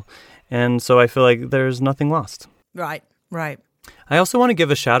Sitting Bull, and so I feel like there's nothing lost. Right. I also want to give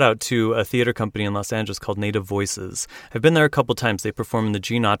a shout out to a theater company in Los Angeles called Native Voices. I've been there a couple times. They perform in the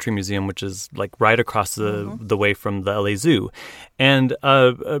Gene Autry Museum, which is like right across the way from the LA Zoo. And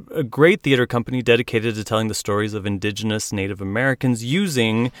a great theater company dedicated to telling the stories of indigenous Native Americans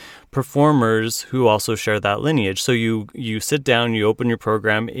using performers who also share that lineage. So you sit down, you open your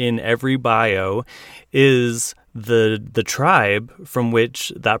program, in every bio is the tribe from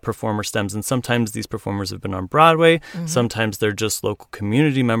which that performer stems. And sometimes these performers have been on Broadway, sometimes they're just local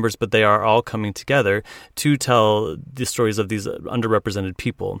community members, but they are all coming together to tell the stories of these underrepresented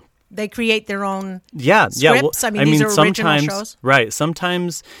people. They create their own scripts? Well, these are original shows? Right.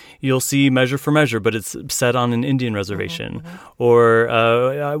 Sometimes you'll see Measure for Measure, but it's set on an Indian reservation or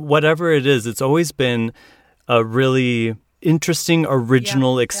whatever it is. It's always been a really interesting,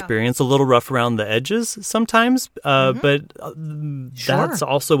 original experience, a little rough around the edges sometimes, but that's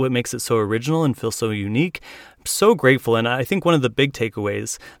also what makes it so original and feel so unique. I'm so grateful, and I think one of the big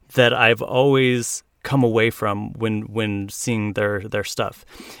takeaways that I've always come away from when seeing their stuff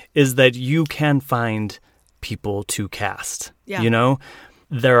is that you can find people to cast. You know?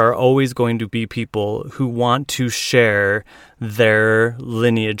 There are always going to be people who want to share their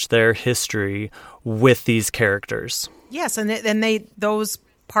lineage, their history with these characters. Yes, and those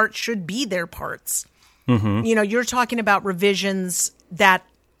parts should be their parts. You know, you're talking about revisions that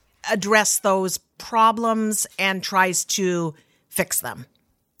address those problems and tries to fix them,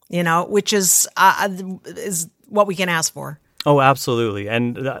 you know, which is what we can ask for. Oh, absolutely.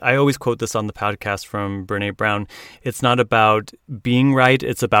 And I always quote this on the podcast from Brene Brown. It's not about being right,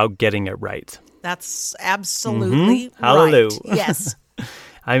 it's about getting it right. That's absolutely right. Hallelujah. Yes.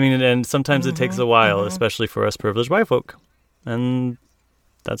 I mean, and sometimes it takes a while, especially for us privileged white folk. And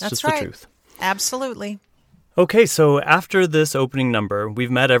that's just the truth. Absolutely. Okay, so after this opening number,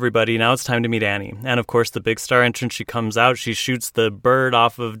 we've met everybody. Now it's time to meet Annie. And of course, the big star entrance, she comes out, she shoots the bird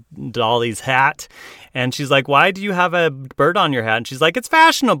off of Dolly's hat. And she's like, "Why do you have a bird on your hat?" And she's like, "It's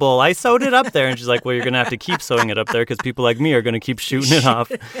fashionable. I sewed it up there." And she's like, "Well, you're going to have to keep sewing it up there because people like me are going to keep shooting it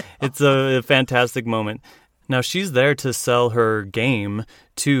off." It's a fantastic moment. Now, she's there to sell her game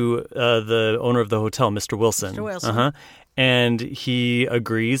to the owner of the hotel, Mr. Wilson. Mr. Wilson. And he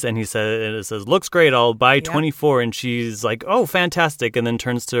agrees, and it says, "Looks great, I'll buy 24. And she's like, "Oh, fantastic." And then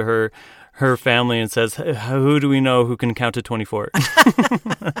turns to her family and says, "Who do we know who can count to 24?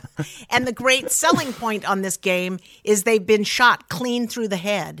 And the great selling point on this game is they've been shot clean through the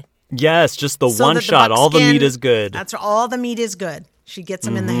head. Yes, just the one shot. All the meat is good. That's all the meat is good. She gets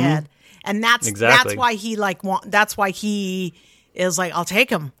them in the head. And that's why he that's why he is like, I'll take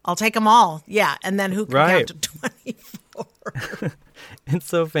them all. Yeah. And then who can count to 24? It's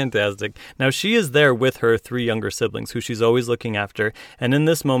so fantastic. Now, she is there with her 3 younger siblings who she's always looking after. And in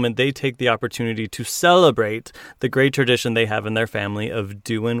this moment, they take the opportunity to celebrate the great tradition they have in their family of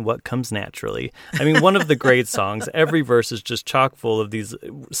doing what comes naturally. I mean, one of the great songs. Every verse is just chock full of these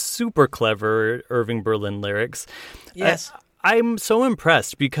super clever Irving Berlin lyrics. Yes. I'm so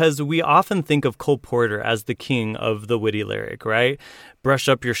impressed because we often think of Cole Porter as the king of the witty lyric, right? Brush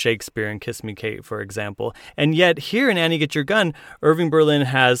up your Shakespeare and kiss me, Kate, for example. And yet here in Annie Get Your Gun, Irving Berlin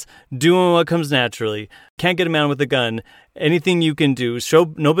has doing what comes naturally. Can't get a man with a gun. Anything you can do.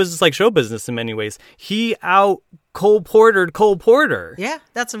 No business like show business in many ways. He out Cole Portered Cole Porter. Yeah,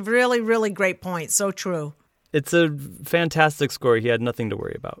 that's a really, really great point. So true. It's a fantastic score. He had nothing to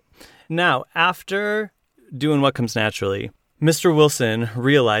worry about. Now, after doing what comes naturally, Mr. Wilson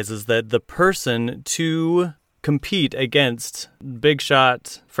realizes that the person to compete against big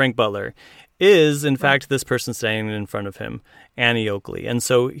shot Frank Butler is, in fact, this person standing in front of him, Annie Oakley. And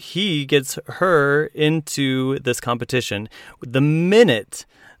so he gets her into this competition. The minute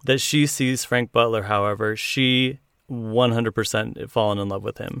that she sees Frank Butler, however, she 100% fallen in love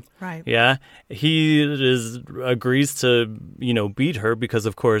with him. Right. Yeah. He agrees to, beat her because,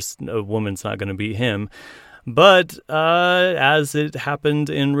 of course, a woman's not going to beat him. But as it happened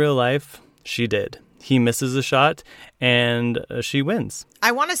in real life, she did. He misses a shot, and she wins.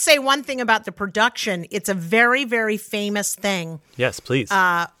 I want to say one thing about the production. It's a very, very famous thing. Yes, please.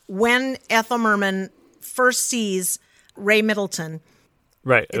 When Ethel Merman first sees Ray Middleton,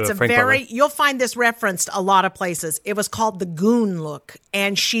 Right. It's Frank Butler. you'll find this referenced a lot of places. It was called the goon look.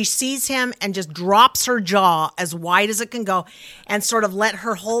 And she sees him and just drops her jaw as wide as it can go and sort of let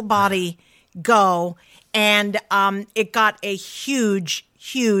her whole body go. And it got a huge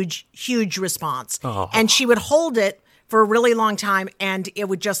response. Oh. And she would hold it for a really long time, and it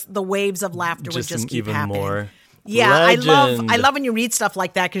would just, the waves of laughter would just keep even happening. more. Yeah, Legend. I love when you read stuff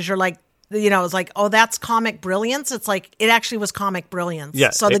like that, because you're like, it's like, oh, that's comic brilliance. It's like, it actually was comic brilliance. Yeah,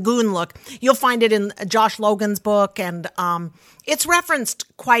 So the goon look, you'll find it in Josh Logan's book, and it's referenced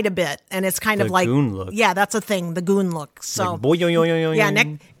quite a bit. And it's kind of like, goon look. Yeah, that's a thing, the goon look. So, Like, boy, yo, yo, yo, yo, yeah,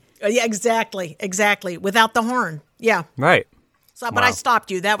 yo. yeah, exactly. Without the horn. Yeah. Right. So, but I stopped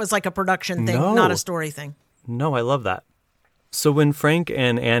you. That was like a production thing, No. not a story thing. No, I love that. So when Frank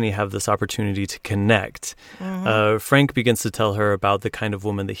and Annie have this opportunity to connect, Frank begins to tell her about the kind of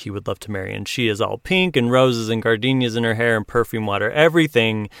woman that he would love to marry. And she is all pink and roses and gardenias in her hair and perfume water,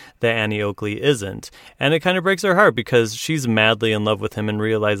 everything that Annie Oakley isn't. And it kind of breaks her heart because she's madly in love with him and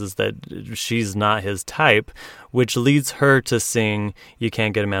realizes that she's not his type, which leads her to sing You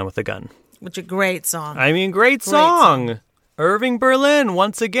Can't Get a Man with a Gun. Which is a great song. I mean, great song. Irving Berlin,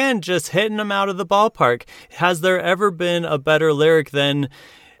 once again, just hitting him out of the ballpark. Has there ever been a better lyric than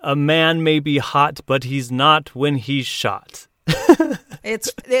a man may be hot, but he's not when he's shot?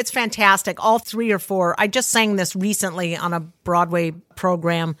 It's fantastic. All 3 or 4. I just sang this recently on a Broadway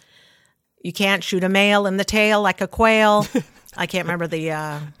program. You can't shoot a male in the tail like a quail. I can't remember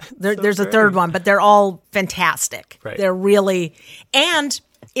there's a third one, but they're all fantastic. Right. They're really, and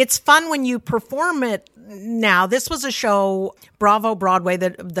it's fun when you perform it. Now, this was a show, Bravo Broadway,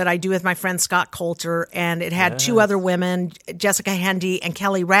 that I do with my friend Scott Coulter, and it had 2 other women, Jessica Hendy and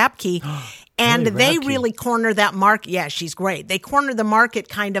Kelly Rapke, and they really corner that market. Yeah, she's great. They corner the market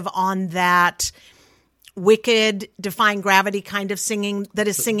kind of on that wicked, defying gravity kind of singing that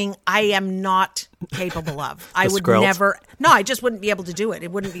is singing I am not capable of. I would never. No, I just wouldn't be able to do it.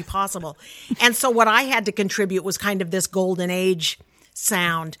 It wouldn't be possible. And so what I had to contribute was kind of this golden age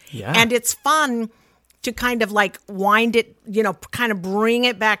sound. Yeah. And it's fun to kind of like wind it, kind of bring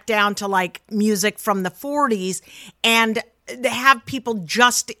it back down to like music from the 40s and have people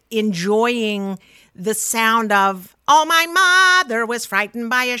just enjoying the sound of, oh, my mother was frightened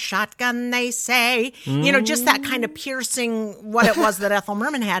by a shotgun, they say. Just that kind of piercing what it was that Ethel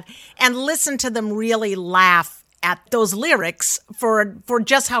Merman had. And listen to them really laugh at those lyrics for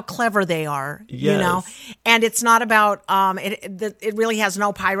just how clever they are, And it's not about, it really has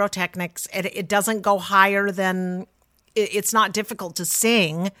no pyrotechnics. It doesn't go higher than, it's not difficult to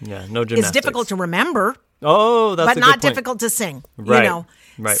sing. Yeah, no gymnastics. It's difficult to remember. Oh, that's a but good not point. difficult to sing, Right.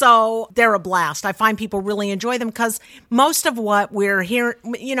 Right. So they're a blast. I find people really enjoy them because most of what we're hearing,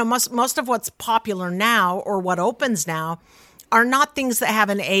 most of what's popular now or what opens now are not things that have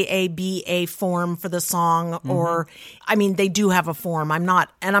an AABA form for the song or, I mean, they do have a form. I'm not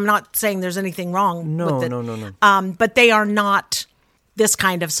saying there's anything wrong with it. No. But they are not this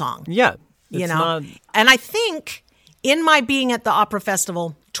kind of song. Yeah. Not... And I think in my being at the Opera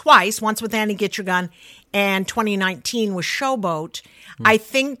Festival twice, once with Annie Get Your Gun and 2019 with Showboat, I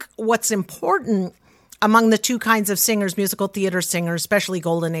think what's important among the 2 kinds of singers, musical theater singers, especially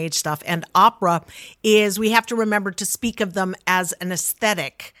Golden Age stuff, and opera, is we have to remember to speak of them as an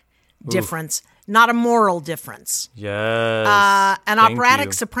aesthetic difference, not a moral difference. Yes. An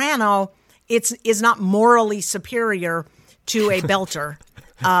operatic soprano is not morally superior to a belter.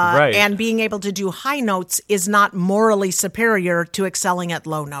 Right. And being able to do high notes is not morally superior to excelling at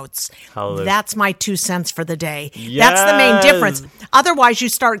low notes. Hallelujah. That's my 2 cents for the day. Yes. That's the main difference. Otherwise, you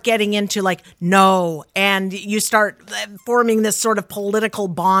start getting into like, no, and you start forming this sort of political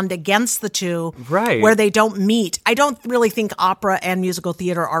bond against the 2 where they don't meet. I don't really think opera and musical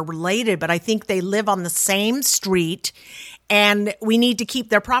theater are related, but I think they live on the same street. And we need to keep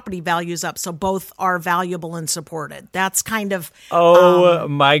their property values up so both are valuable and supported. That's kind of... Oh,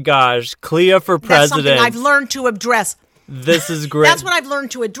 my gosh. Klea for president. That's something I've learned to address. This is great. That's what I've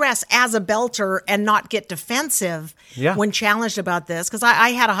learned to address as a belter and not get defensive when challenged about this. Because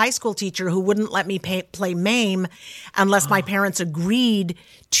I had a high school teacher who wouldn't let me play MAME unless my parents agreed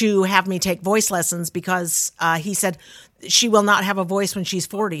to have me take voice lessons because he said... she will not have a voice when she's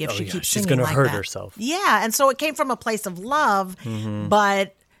 40 if she keeps she's singing gonna like hurt that. herself. Yeah, and so it came from a place of love,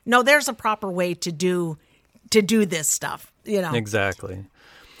 but no, there's a proper way to do this stuff, Exactly.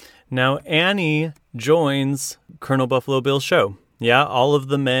 Now, Annie joins Colonel Buffalo Bill's show. Yeah, all of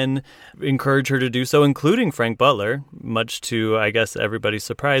the men encourage her to do so, including Frank Butler, much to, I guess, everybody's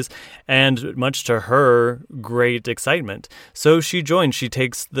surprise, and much to her great excitement. So she joins. She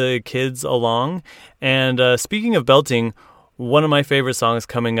takes the kids along. And speaking of belting, one of my favorite songs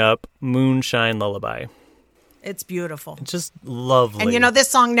coming up, Moonshine Lullaby. It's beautiful. Just lovely. And you know, this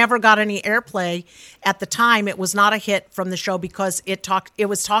song never got any airplay at the time. It was not a hit from the show because it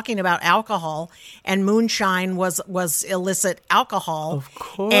was talking about alcohol, and moonshine was illicit alcohol. Of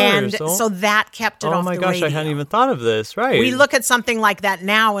course. And so that kept it off the radio. Oh my gosh, I hadn't even thought of this. Right. We look at something like that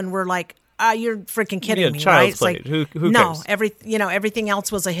now and we're like, you're freaking kidding me, right? Child's Play. Like, who no, cares? Everything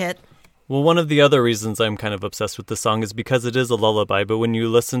else was a hit. Well, one of the other reasons I'm kind of obsessed with this song is because it is a lullaby, but when you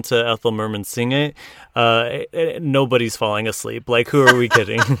listen to Ethel Merman sing it, nobody's falling asleep. Like, who are we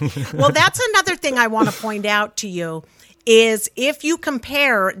kidding? Well, that's another thing I want to point out to you is if you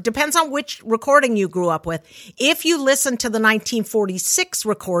compare, depends on which recording you grew up with. If you listen to the 1946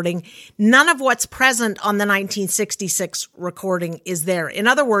 recording, none of what's present on the 1966 recording is there. In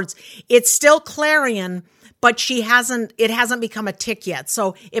other words, it's still Clarion, but it hasn't become a tick yet.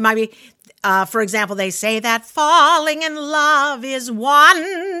 So it might be, for example, they say that falling in love is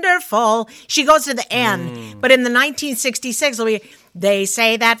wonderful. She goes to the end, but in the 1966, it'll be, they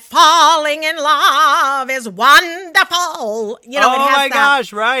say that falling in love is wonderful. You know, oh it has my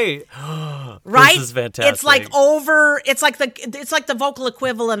gosh, right. Right? This is fantastic. It's like it's like the vocal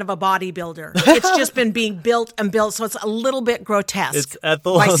equivalent of a bodybuilder. It's just been being built and built, so it's a little bit grotesque. It's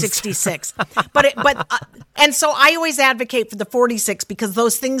Ethel by 66. And so I always advocate for the 46 because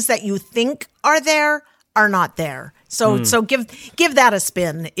those things that you think are there are not there. So give that a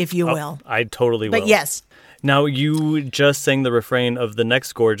spin, if you will. I totally will. But yes. Now, you just sang the refrain of the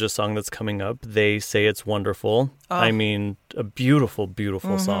next gorgeous song that's coming up. They Say It's Wonderful. Oh. I mean, a beautiful,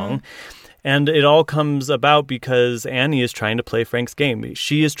 beautiful song. And it all comes about because Annie is trying to play Frank's game.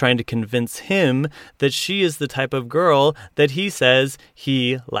 She is trying to convince him that she is the type of girl that he says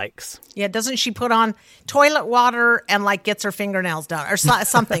he likes. Yeah, doesn't she put on toilet water and gets her fingernails done or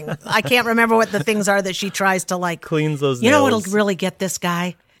something? I can't remember what the things are that she tries to cleans those nails. You know what'll really get this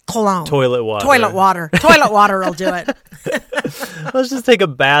guy? Cologne. Toilet water. Toilet water will do it. Let's just take a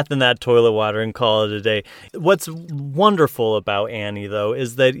bath in that toilet water and call it a day. What's wonderful about Annie, though,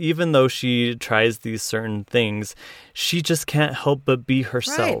 is that even though she tries these certain things, she just can't help but be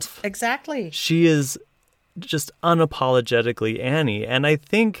herself. Right, exactly. She is just unapologetically Annie. And I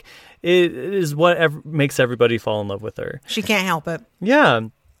think it is what makes everybody fall in love with her. She can't help it. Yeah.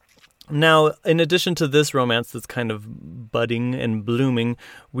 Now, in addition to this romance that's kind of budding and blooming,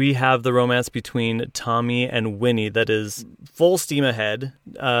 we have the romance between Tommy and Winnie that is full steam ahead,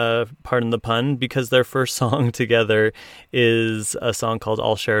 pardon the pun, because their first song together is a song called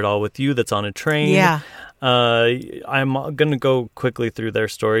I'll Share It All With You that's on a train. Yeah. I'm going to go quickly through their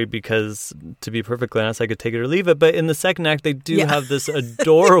story because, to be perfectly honest, I could take it or leave it. But in the second act, they do have this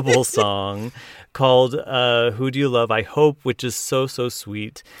adorable song called Who Do You Love, I Hope, which is so, so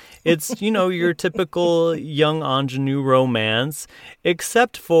sweet. It's, your typical young ingenue romance,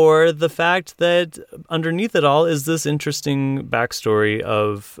 except for the fact that underneath it all is this interesting backstory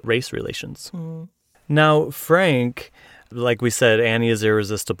of race relations. Now, Frank, like we said, Annie is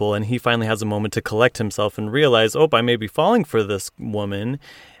irresistible, and he finally has a moment to collect himself and realize, I may be falling for this woman.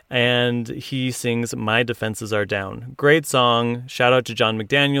 And he sings My Defenses Are Down. Great song. Shout out to John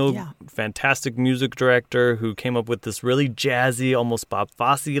McDaniel, fantastic music director who came up with this really jazzy, almost Bob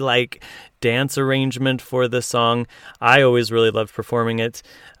Fosse-like dance arrangement for this song. I always really loved performing it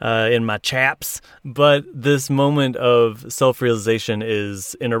in my chaps. But this moment of self-realization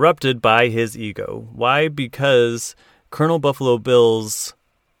is interrupted by his ego. Why? Because Colonel Buffalo Bill's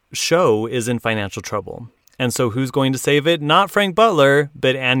show is in financial trouble. And so who's going to save it? Not Frank Butler,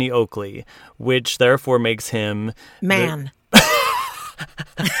 but Annie Oakley, which therefore makes him... Man.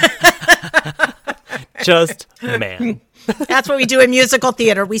 Just man. That's what we do in musical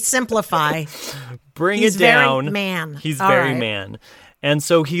theater. We simplify. He's it down. Very man. He's very man. And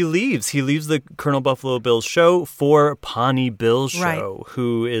so he leaves. He leaves the Colonel Buffalo Bill's show for Pawnee Bill's show,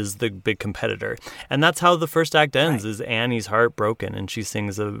 who is the big competitor. And that's how the first act ends, is Annie's heartbroken, and she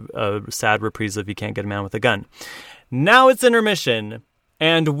sings a sad reprise of You Can't Get a Man with a Gun. Now it's intermission,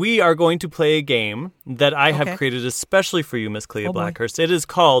 and we are going to play a game that I have created especially for you, Miss Klea Blackhurst. It is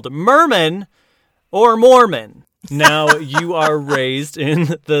called Merman or Mormon. Now, you are raised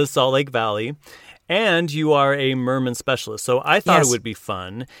in the Salt Lake Valley, and you are a Merman specialist. So I thought it would be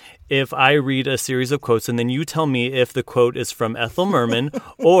fun if I read a series of quotes and then you tell me if the quote is from Ethel Merman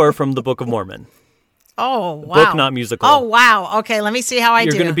or from the Book of Mormon. Oh, wow. Book, not musical. Oh, wow. Okay, let me see how I do.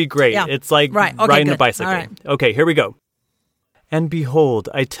 You're going to be great. Yeah. It's like riding a bicycle. All right. Okay, here we go. And behold,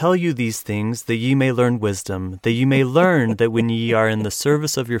 I tell you these things, that ye may learn wisdom, that ye may learn that when ye are in the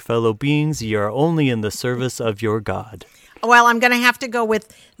service of your fellow beings, ye are only in the service of your God. Well, I'm going to have to go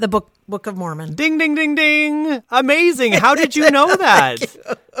with the Book of Mormon. Ding, ding, ding, ding. Amazing. How did you know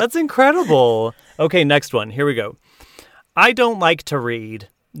that? That's incredible. Okay, next one. Here we go. I don't like to read.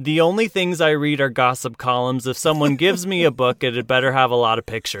 The only things I read are gossip columns. If someone gives me a book, it had better have a lot of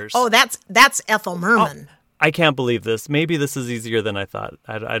pictures. Oh, that's Ethel Merman. Oh, I can't believe this. Maybe this is easier than I thought.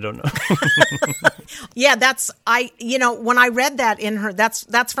 I don't know. Yeah, when I read that in her,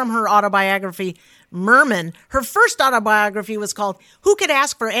 that's from her autobiography, Merman. Her first autobiography was called Who Could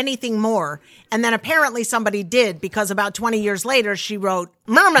Ask for Anything More? And then apparently somebody did, because about 20 years later she wrote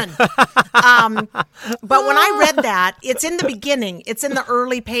Merman. But when I read that, it's in the beginning, it's in the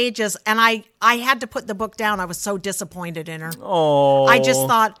early pages, and I had to put the book down. I was so disappointed in her. Oh, I just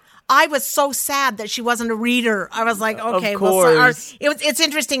thought, I was so sad that she wasn't a reader. I was like, okay, of well, course. It's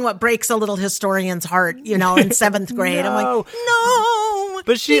interesting what breaks a little historian's heart, in seventh grade. I'm like, no,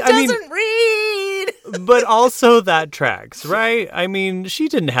 but she doesn't read. But also that tracks, right? I mean, she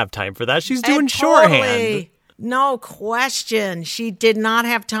didn't have time for that. She's doing shorthand. No question. She did not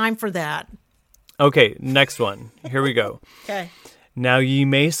have time for that. Okay, next one. Here we go. Okay. Now ye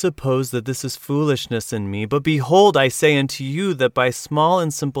may suppose that this is foolishness in me, but behold, I say unto you that by small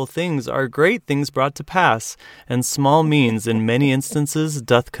and simple things are great things brought to pass, and small means in many instances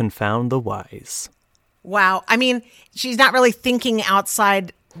doth confound the wise. Wow. I mean, she's not really thinking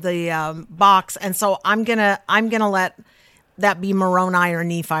outside the box, and so I'm gonna let that be Moroni or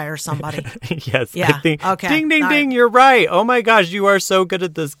Nephi or somebody. Yes. Yeah. I think, okay. Ding, ding, ding. You're right. Oh my gosh, you are so good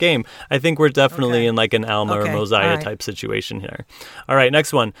at this game. I think we're definitely in like an Alma or Mosiah type situation here. All right,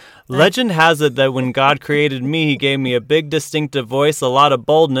 next one. Legend has it that when God created me, he gave me a big distinctive voice, a lot of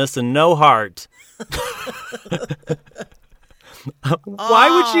boldness, and no heart. Why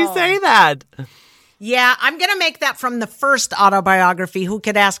would she say that? Yeah, I'm going to make that from the first autobiography, Who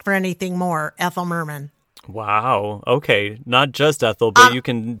Could Ask for Anything More, Ethel Merman. Wow. Okay. Not just Ethel, but you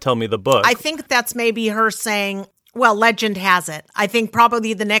can tell me the book. I think that's maybe her saying, well, legend has it. I think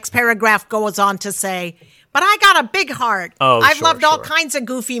probably the next paragraph goes on to say, but I got a big heart. I've loved all kinds of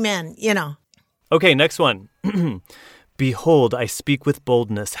goofy men, Okay, next one. Behold, I speak with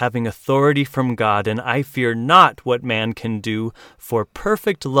boldness, having authority from God, and I fear not what man can do, for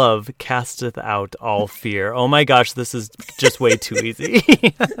perfect love casteth out all fear. Oh my gosh, this is just way too easy.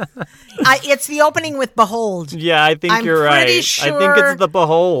 It's the opening with behold. Yeah, I think you're right. Sure, I think it's the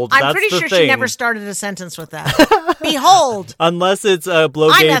behold. I'm pretty sure she never started a sentence with that. Behold. Unless it's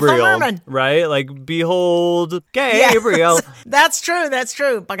Blow I'm Gabriel, Ethel Merman. right? Like, behold Gabriel. Yes, that's true. That's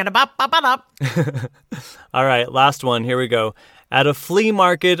true. All right, last one. Here we go. At a flea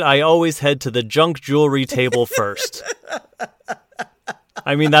market, I always head to the junk jewelry table first.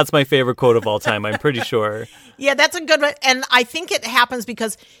 I mean, that's my favorite quote of all time, I'm pretty sure. Yeah, that's a good one. And I think it happens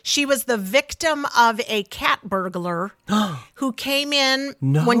because she was the victim of a cat burglar who came in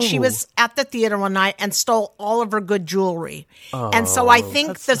when she was at the theater one night and stole all of her good jewelry. And so I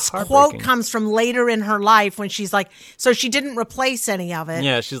think this quote comes from later in her life when she's like, so she didn't replace any of it.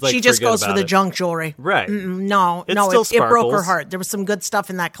 Yeah, she's like, she just goes for the it. junk jewelry. Right. It broke her heart. There was some good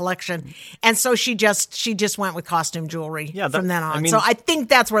stuff in that collection. And so she just went with costume jewelry from then on. So I think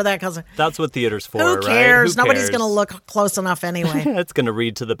that's where that comes from. That's what theater's for, Who right? cares? Nobody's going to look close enough anyway. It's going to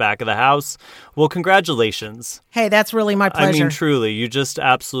read to the back of the house. Well, congratulations. Hey, that's really my pleasure. I mean, truly, you just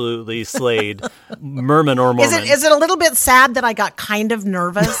absolutely slayed Merman or Mormon. Is it a little bit sad that I got kind of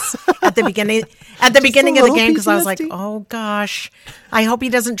nervous at the beginning of the game because I was like, oh gosh, I hope he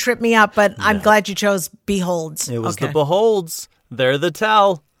doesn't trip me up, but I'm glad you chose beholds. It was the beholds. They're the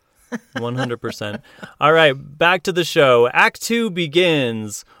tell. 100%. All right, back to the show. Act 2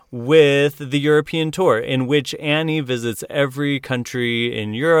 begins with the European tour, in which Annie visits every country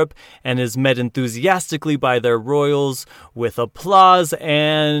in Europe and is met enthusiastically by their royals with applause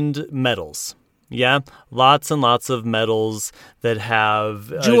and medals. Yeah, lots and lots of medals that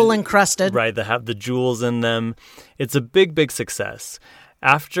have... Jewel encrusted. Right, that have the jewels in them. It's a big, big success.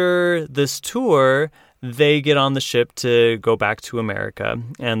 After this tour, they get on the ship to go back to America,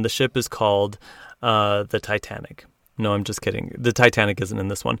 and the ship is called the Titanic. No, I'm just kidding. The Titanic isn't in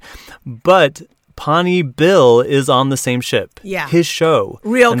this one. But Pawnee Bill is on the same ship. Yeah. His show.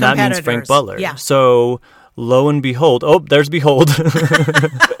 Real and competitors. That means Frank Butler. Yeah. So lo and behold. Oh, there's behold.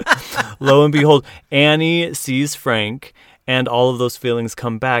 Lo and behold. Annie sees Frank, and all of those feelings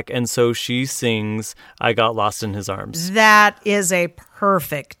come back. And so she sings, I Got Lost in His Arms. That is a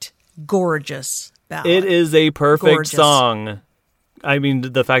perfect, gorgeous ballad. It is a perfect song. I mean,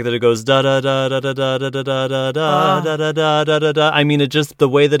 the fact that it goes da da da da da da da da da da da da da da da da. I mean, it just the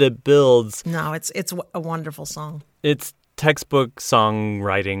way that it builds. No, it's a wonderful song. It's textbook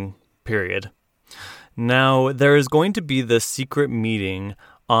songwriting. Period. Now, there is going to be this secret meeting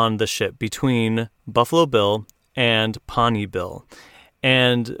on the ship between Buffalo Bill and Pawnee Bill.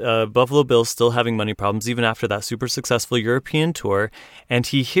 And Buffalo Bill's still having money problems even after that super successful European tour. And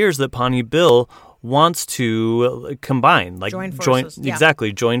he hears that Pawnee Bill wants to combine, like join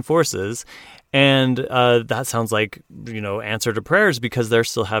forces. And that sounds like, answer to prayers because they're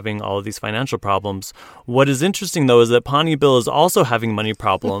still having all of these financial problems. What is interesting, though, is that Pawnee Bill is also having money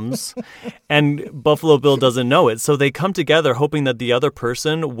problems and Buffalo Bill doesn't know it. So they come together hoping that the other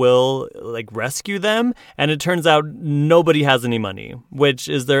person will rescue them. And it turns out nobody has any money, which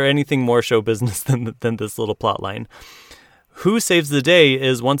is there anything more show business than this little plot line? Who saves the day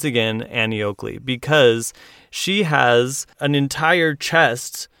is once again Annie Oakley because she has an entire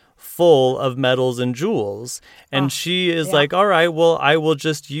chest full of medals and jewels. And she is like, all right, well, I will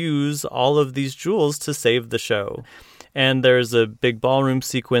just use all of these jewels to save the show. And there's a big ballroom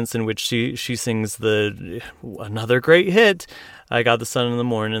sequence in which she sings another great hit, I Got the Sun in the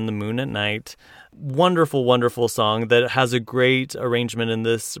Morning, the Moon at Night. Wonderful, wonderful song that has a great arrangement in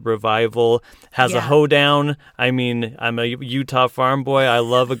this revival. Has a hoedown. I mean, I'm a Utah farm boy. I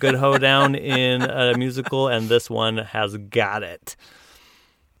love a good hoedown in a musical, and this one has got it.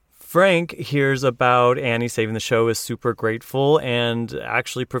 Frank hears about Annie saving the show, is super grateful, and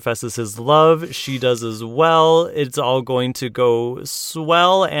actually professes his love. She does as well. It's all going to go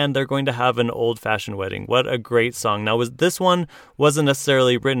swell, and they're going to have an old-fashioned wedding. What a great song. Now, this one wasn't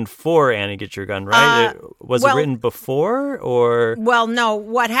necessarily written for Annie Get Your Gun, right? Was it written before, or? Well, no.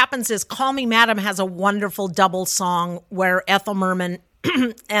 What happens is Call Me Madam has a wonderful double song where Ethel Merman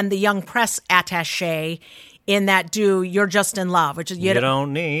and the young press attaché in that do You're Just in Love, which is you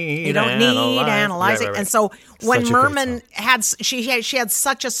don't need analyzing. Right. And so when Merman had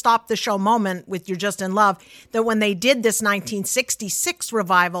such a stop the show moment with You're Just in Love that when they did this 1966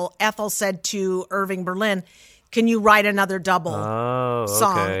 revival, Ethel said to Irving Berlin, can you write another double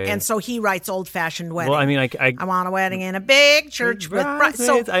song? And so he writes Old Fashioned Wedding. Well, I mean, I want a wedding in a big church with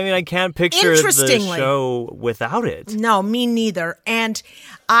so I mean, I can't picture the show without it. No, me neither. And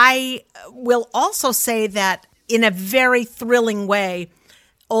I will also say that in a very thrilling way,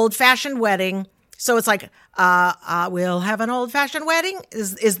 Old Fashioned Wedding. So it's like, we'll have an old fashioned wedding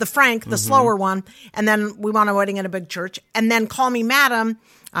is the Frank, the slower one. And then we want a wedding in a big church. And then Call Me Madam,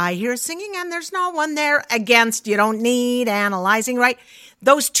 I hear singing and there's no one there against you don't need analyzing, right?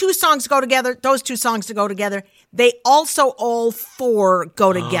 Those two songs go together. They also all four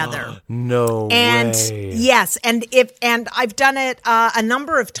go together. No way. Yes. And I've done it a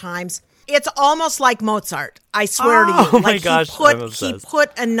number of times. It's almost like Mozart. I swear to you. Oh my gosh. He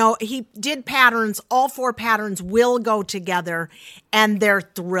put a note. He did patterns. All four patterns will go together and they're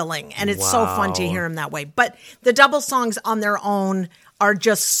thrilling. And it's so fun to hear them that way. But the double songs on their own are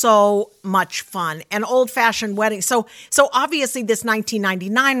just so much fun. And Old Fashioned Wedding. So obviously this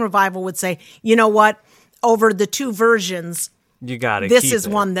 1999 revival would say, you know what? Over the two versions, you got it. This is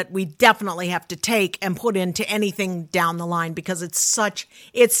one that we definitely have to take and put into anything down the line because it's such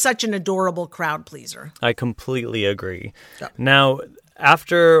an adorable crowd pleaser. I completely agree. Yep. Now,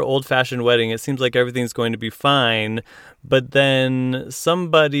 after Old Fashioned Wedding, it seems like everything's going to be fine, but then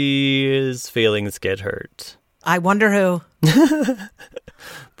somebody's feelings get hurt. I wonder who.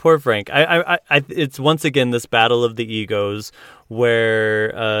 Poor Frank. It's once again this battle of the egos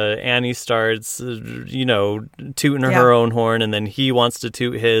where Annie starts, tooting her own horn, and then he wants to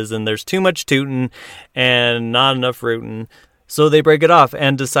toot his, and there's too much tooting and not enough rooting. So they break it off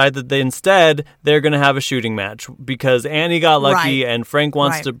and decide that they're going to have a shooting match because Annie got lucky and Frank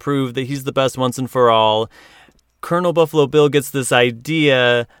wants to prove that he's the best once and for all. Colonel Buffalo Bill gets this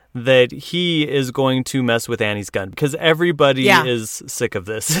idea that he is going to mess with Annie's gun because everybody is sick of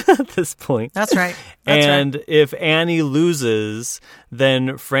this at this point. That's right. If Annie loses,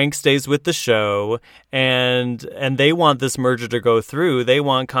 then Frank stays with the show and they want this merger to go through. They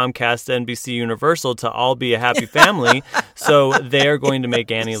want Comcast, NBC, Universal to all be a happy family. So they're going to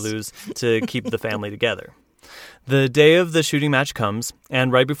make Annie lose to keep the family together. The day of the shooting match comes,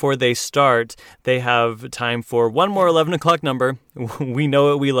 and right before they start, they have time for one more 11 o'clock number. We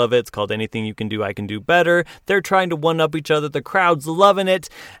know it, we love it. It's called Anything You Can Do, I Can Do Better. They're trying to one-up each other. The crowd's loving it.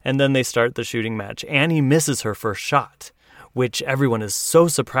 And then they start the shooting match. Annie misses her first shot, which everyone is so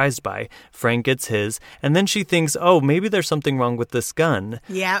surprised by. Frank gets his, and then she thinks, oh, maybe there's something wrong with this gun.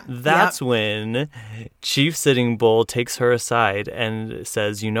 Yeah. That's when Chief Sitting Bull takes her aside and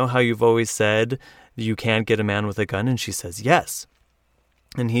says, you know how you've always said you can't get a man with a gun? And she says, yes.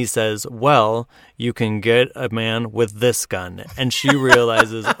 And he says, well, you can get a man with this gun. And she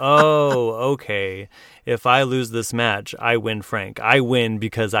realizes, oh, okay, if I lose this match, I win Frank. I win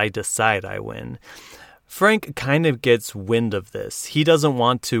because I decide I win. Frank kind of gets wind of this. He doesn't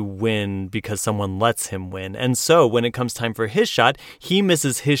want to win because someone lets him win. And so when it comes time for his shot, he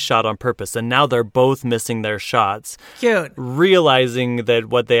misses his shot on purpose. And now they're both missing their shots. Cute. Realizing that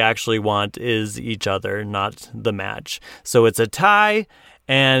what they actually want is each other, not the match. So it's a tie,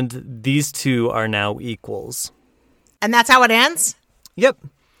 and these two are now equals. And that's how it ends? Yep.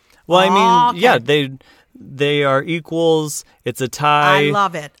 Well, I mean, okay. yeah, they are equals. It's a tie. I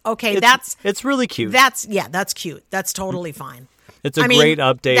love it. Okay, it's really cute. That's cute. That's totally fine. It's a great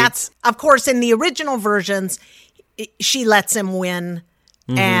update. That's, of course, in the original versions, she lets him win,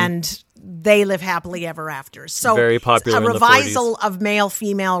 and they live happily ever after. So very popular a in the revisal 40s. of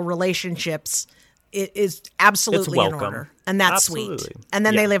male-female relationships is absolutely in order. And that's Absolutely. sweet. And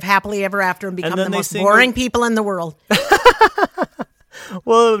then they live happily ever after and become then the they most sing boring people in the world.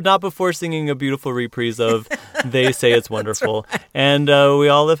 Well, not before singing a beautiful reprise of They Say It's Wonderful. Right. And we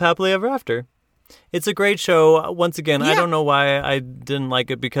all live happily ever after. It's a great show. Once again, I don't know why I didn't like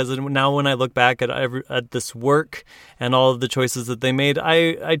it, because now when I look back at this work and all of the choices that they made,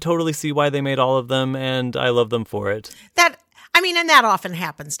 I totally see why they made all of them, and I love them for it. And that often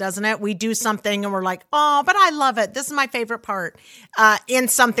happens, doesn't it? We do something and we're like, oh, but I love it. This is my favorite part in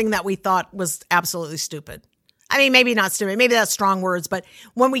something that we thought was absolutely stupid. I mean, maybe not stupid. Maybe that's strong words. But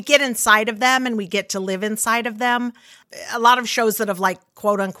when we get inside of them and we get to live inside of them, a lot of shows that have like,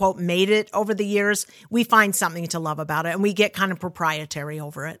 quote unquote, made it over the years, we find something to love about it and we get kind of proprietary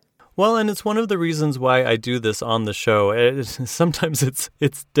over it. Well, and it's one of the reasons why I do this on the show. Sometimes it's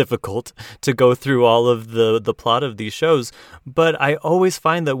difficult to go through all of the plot of these shows, but I always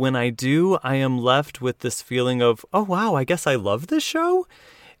find that when I do, I am left with this feeling of, oh, wow, I guess I love this show.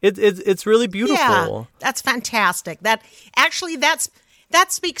 It's really beautiful. Yeah, that's fantastic. That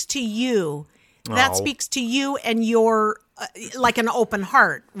speaks to you. That speaks to you and your like an open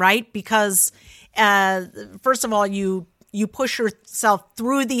heart, right? Because first of all, you push yourself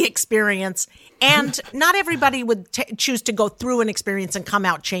through the experience, and not everybody would choose to go through an experience and come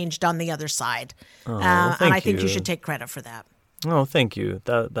out changed on the other side. And I think you should take credit for that. Oh, thank you.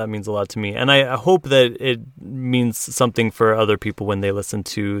 That means a lot to me. And I hope that it means something for other people when they listen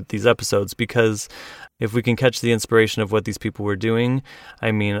to these episodes, because if we can catch the inspiration of what these people were doing,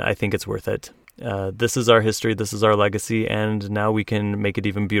 I mean, I think it's worth it. This is our history. This is our legacy. And now we can make it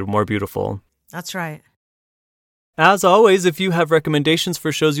even more beautiful. That's right. As always, if you have recommendations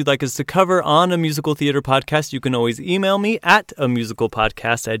for shows you'd like us to cover on a musical theater podcast, you can always email me at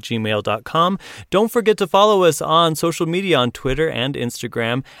amusicalpodcast@gmail.com. Don't forget to follow us on social media on Twitter and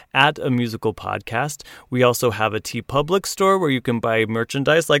Instagram at A Musical Podcast. We also have a TeePublic store where you can buy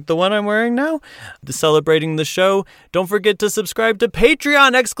merchandise like the one I'm wearing now, celebrating the show. Don't forget to subscribe to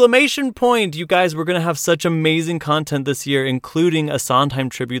Patreon! You guys, we're going to have such amazing content this year, including a Sondheim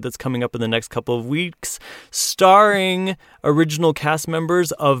tribute that's coming up in the next couple of weeks, starring original cast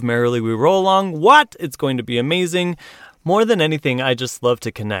members of Merrily We Roll Along. What? It's going to be amazing. More than anything, I just love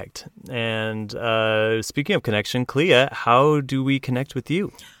to connect. And speaking of connection, Klea, how do we connect with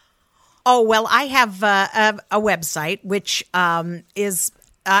you? Oh, well, I have a website, which is...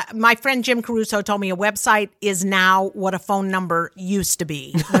 my friend Jim Caruso told me a website is now what a phone number used to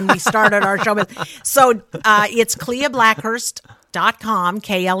be when we started our show. So it's KleaBlackhurst.com,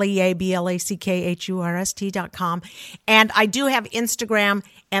 KleaBlackhurst.com. And I do have Instagram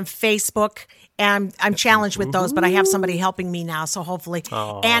and Facebook, and I'm challenged with those, but I have somebody helping me now, so hopefully.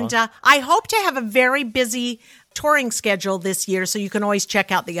 Aww. And I hope to have a very busy touring schedule this year, so you can always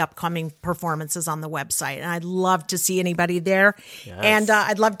check out the upcoming performances on the website. And I'd love to see anybody there. Yes. And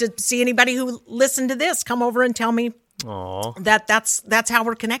I'd love to see anybody who listened to this come over and tell me that's how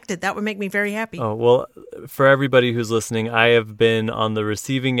we're connected. That would make me very happy. Oh, well, for everybody who's listening, I have been on the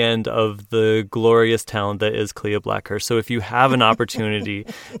receiving end of the glorious talent that is Klea Blackhurst. So if you have an opportunity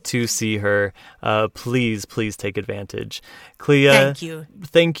to see her, please take advantage. Klea,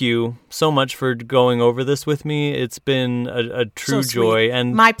 thank you so much for going over this with me. It's been a true joy.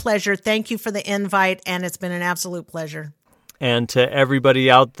 And my pleasure. Thank you for the invite, and it's been an absolute pleasure. And to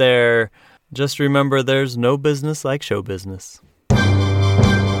everybody out there, just remember, there's no business like show business.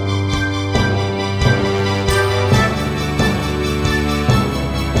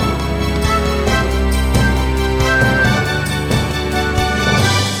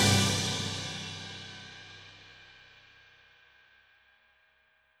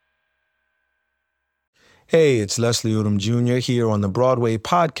 Hey, it's Leslie Odom Jr. here on the Broadway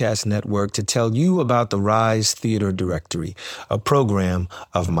Podcast Network to tell you about the Rise Theater Directory, a program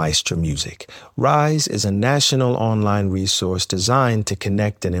of Maestro Music. Rise is a national online resource designed to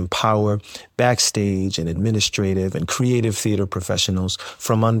connect and empower backstage and administrative and creative theater professionals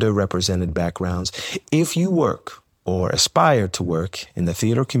from underrepresented backgrounds. If you work or aspire to work in the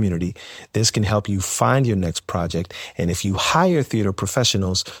theater community, this can help you find your next project. And if you hire theater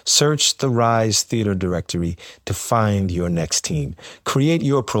professionals, search the Rise Theater Directory to find your next team. Create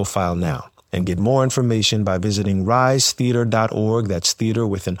your profile now and get more information by visiting risetheater.org. That's theater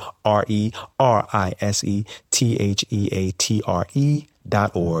with an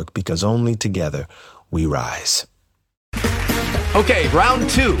RISETHEATRE.org, because only together we rise. Okay, round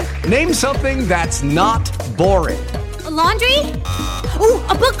two. Name something that's not boring. A laundry? Ooh,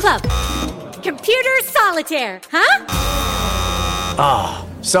 a book club. Computer solitaire, huh? Ah,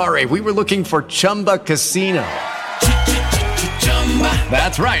 sorry, we were looking for Chumba Casino.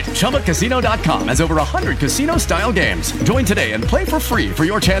 That's right, ChumbaCasino.com has over 100 casino-style games. Join today and play for free for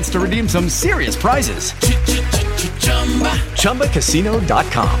your chance to redeem some serious prizes.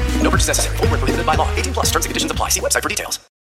 ChumbaCasino.com. No purchase necessary. Void where prohibited by law. 18+ terms and conditions apply. See website for details.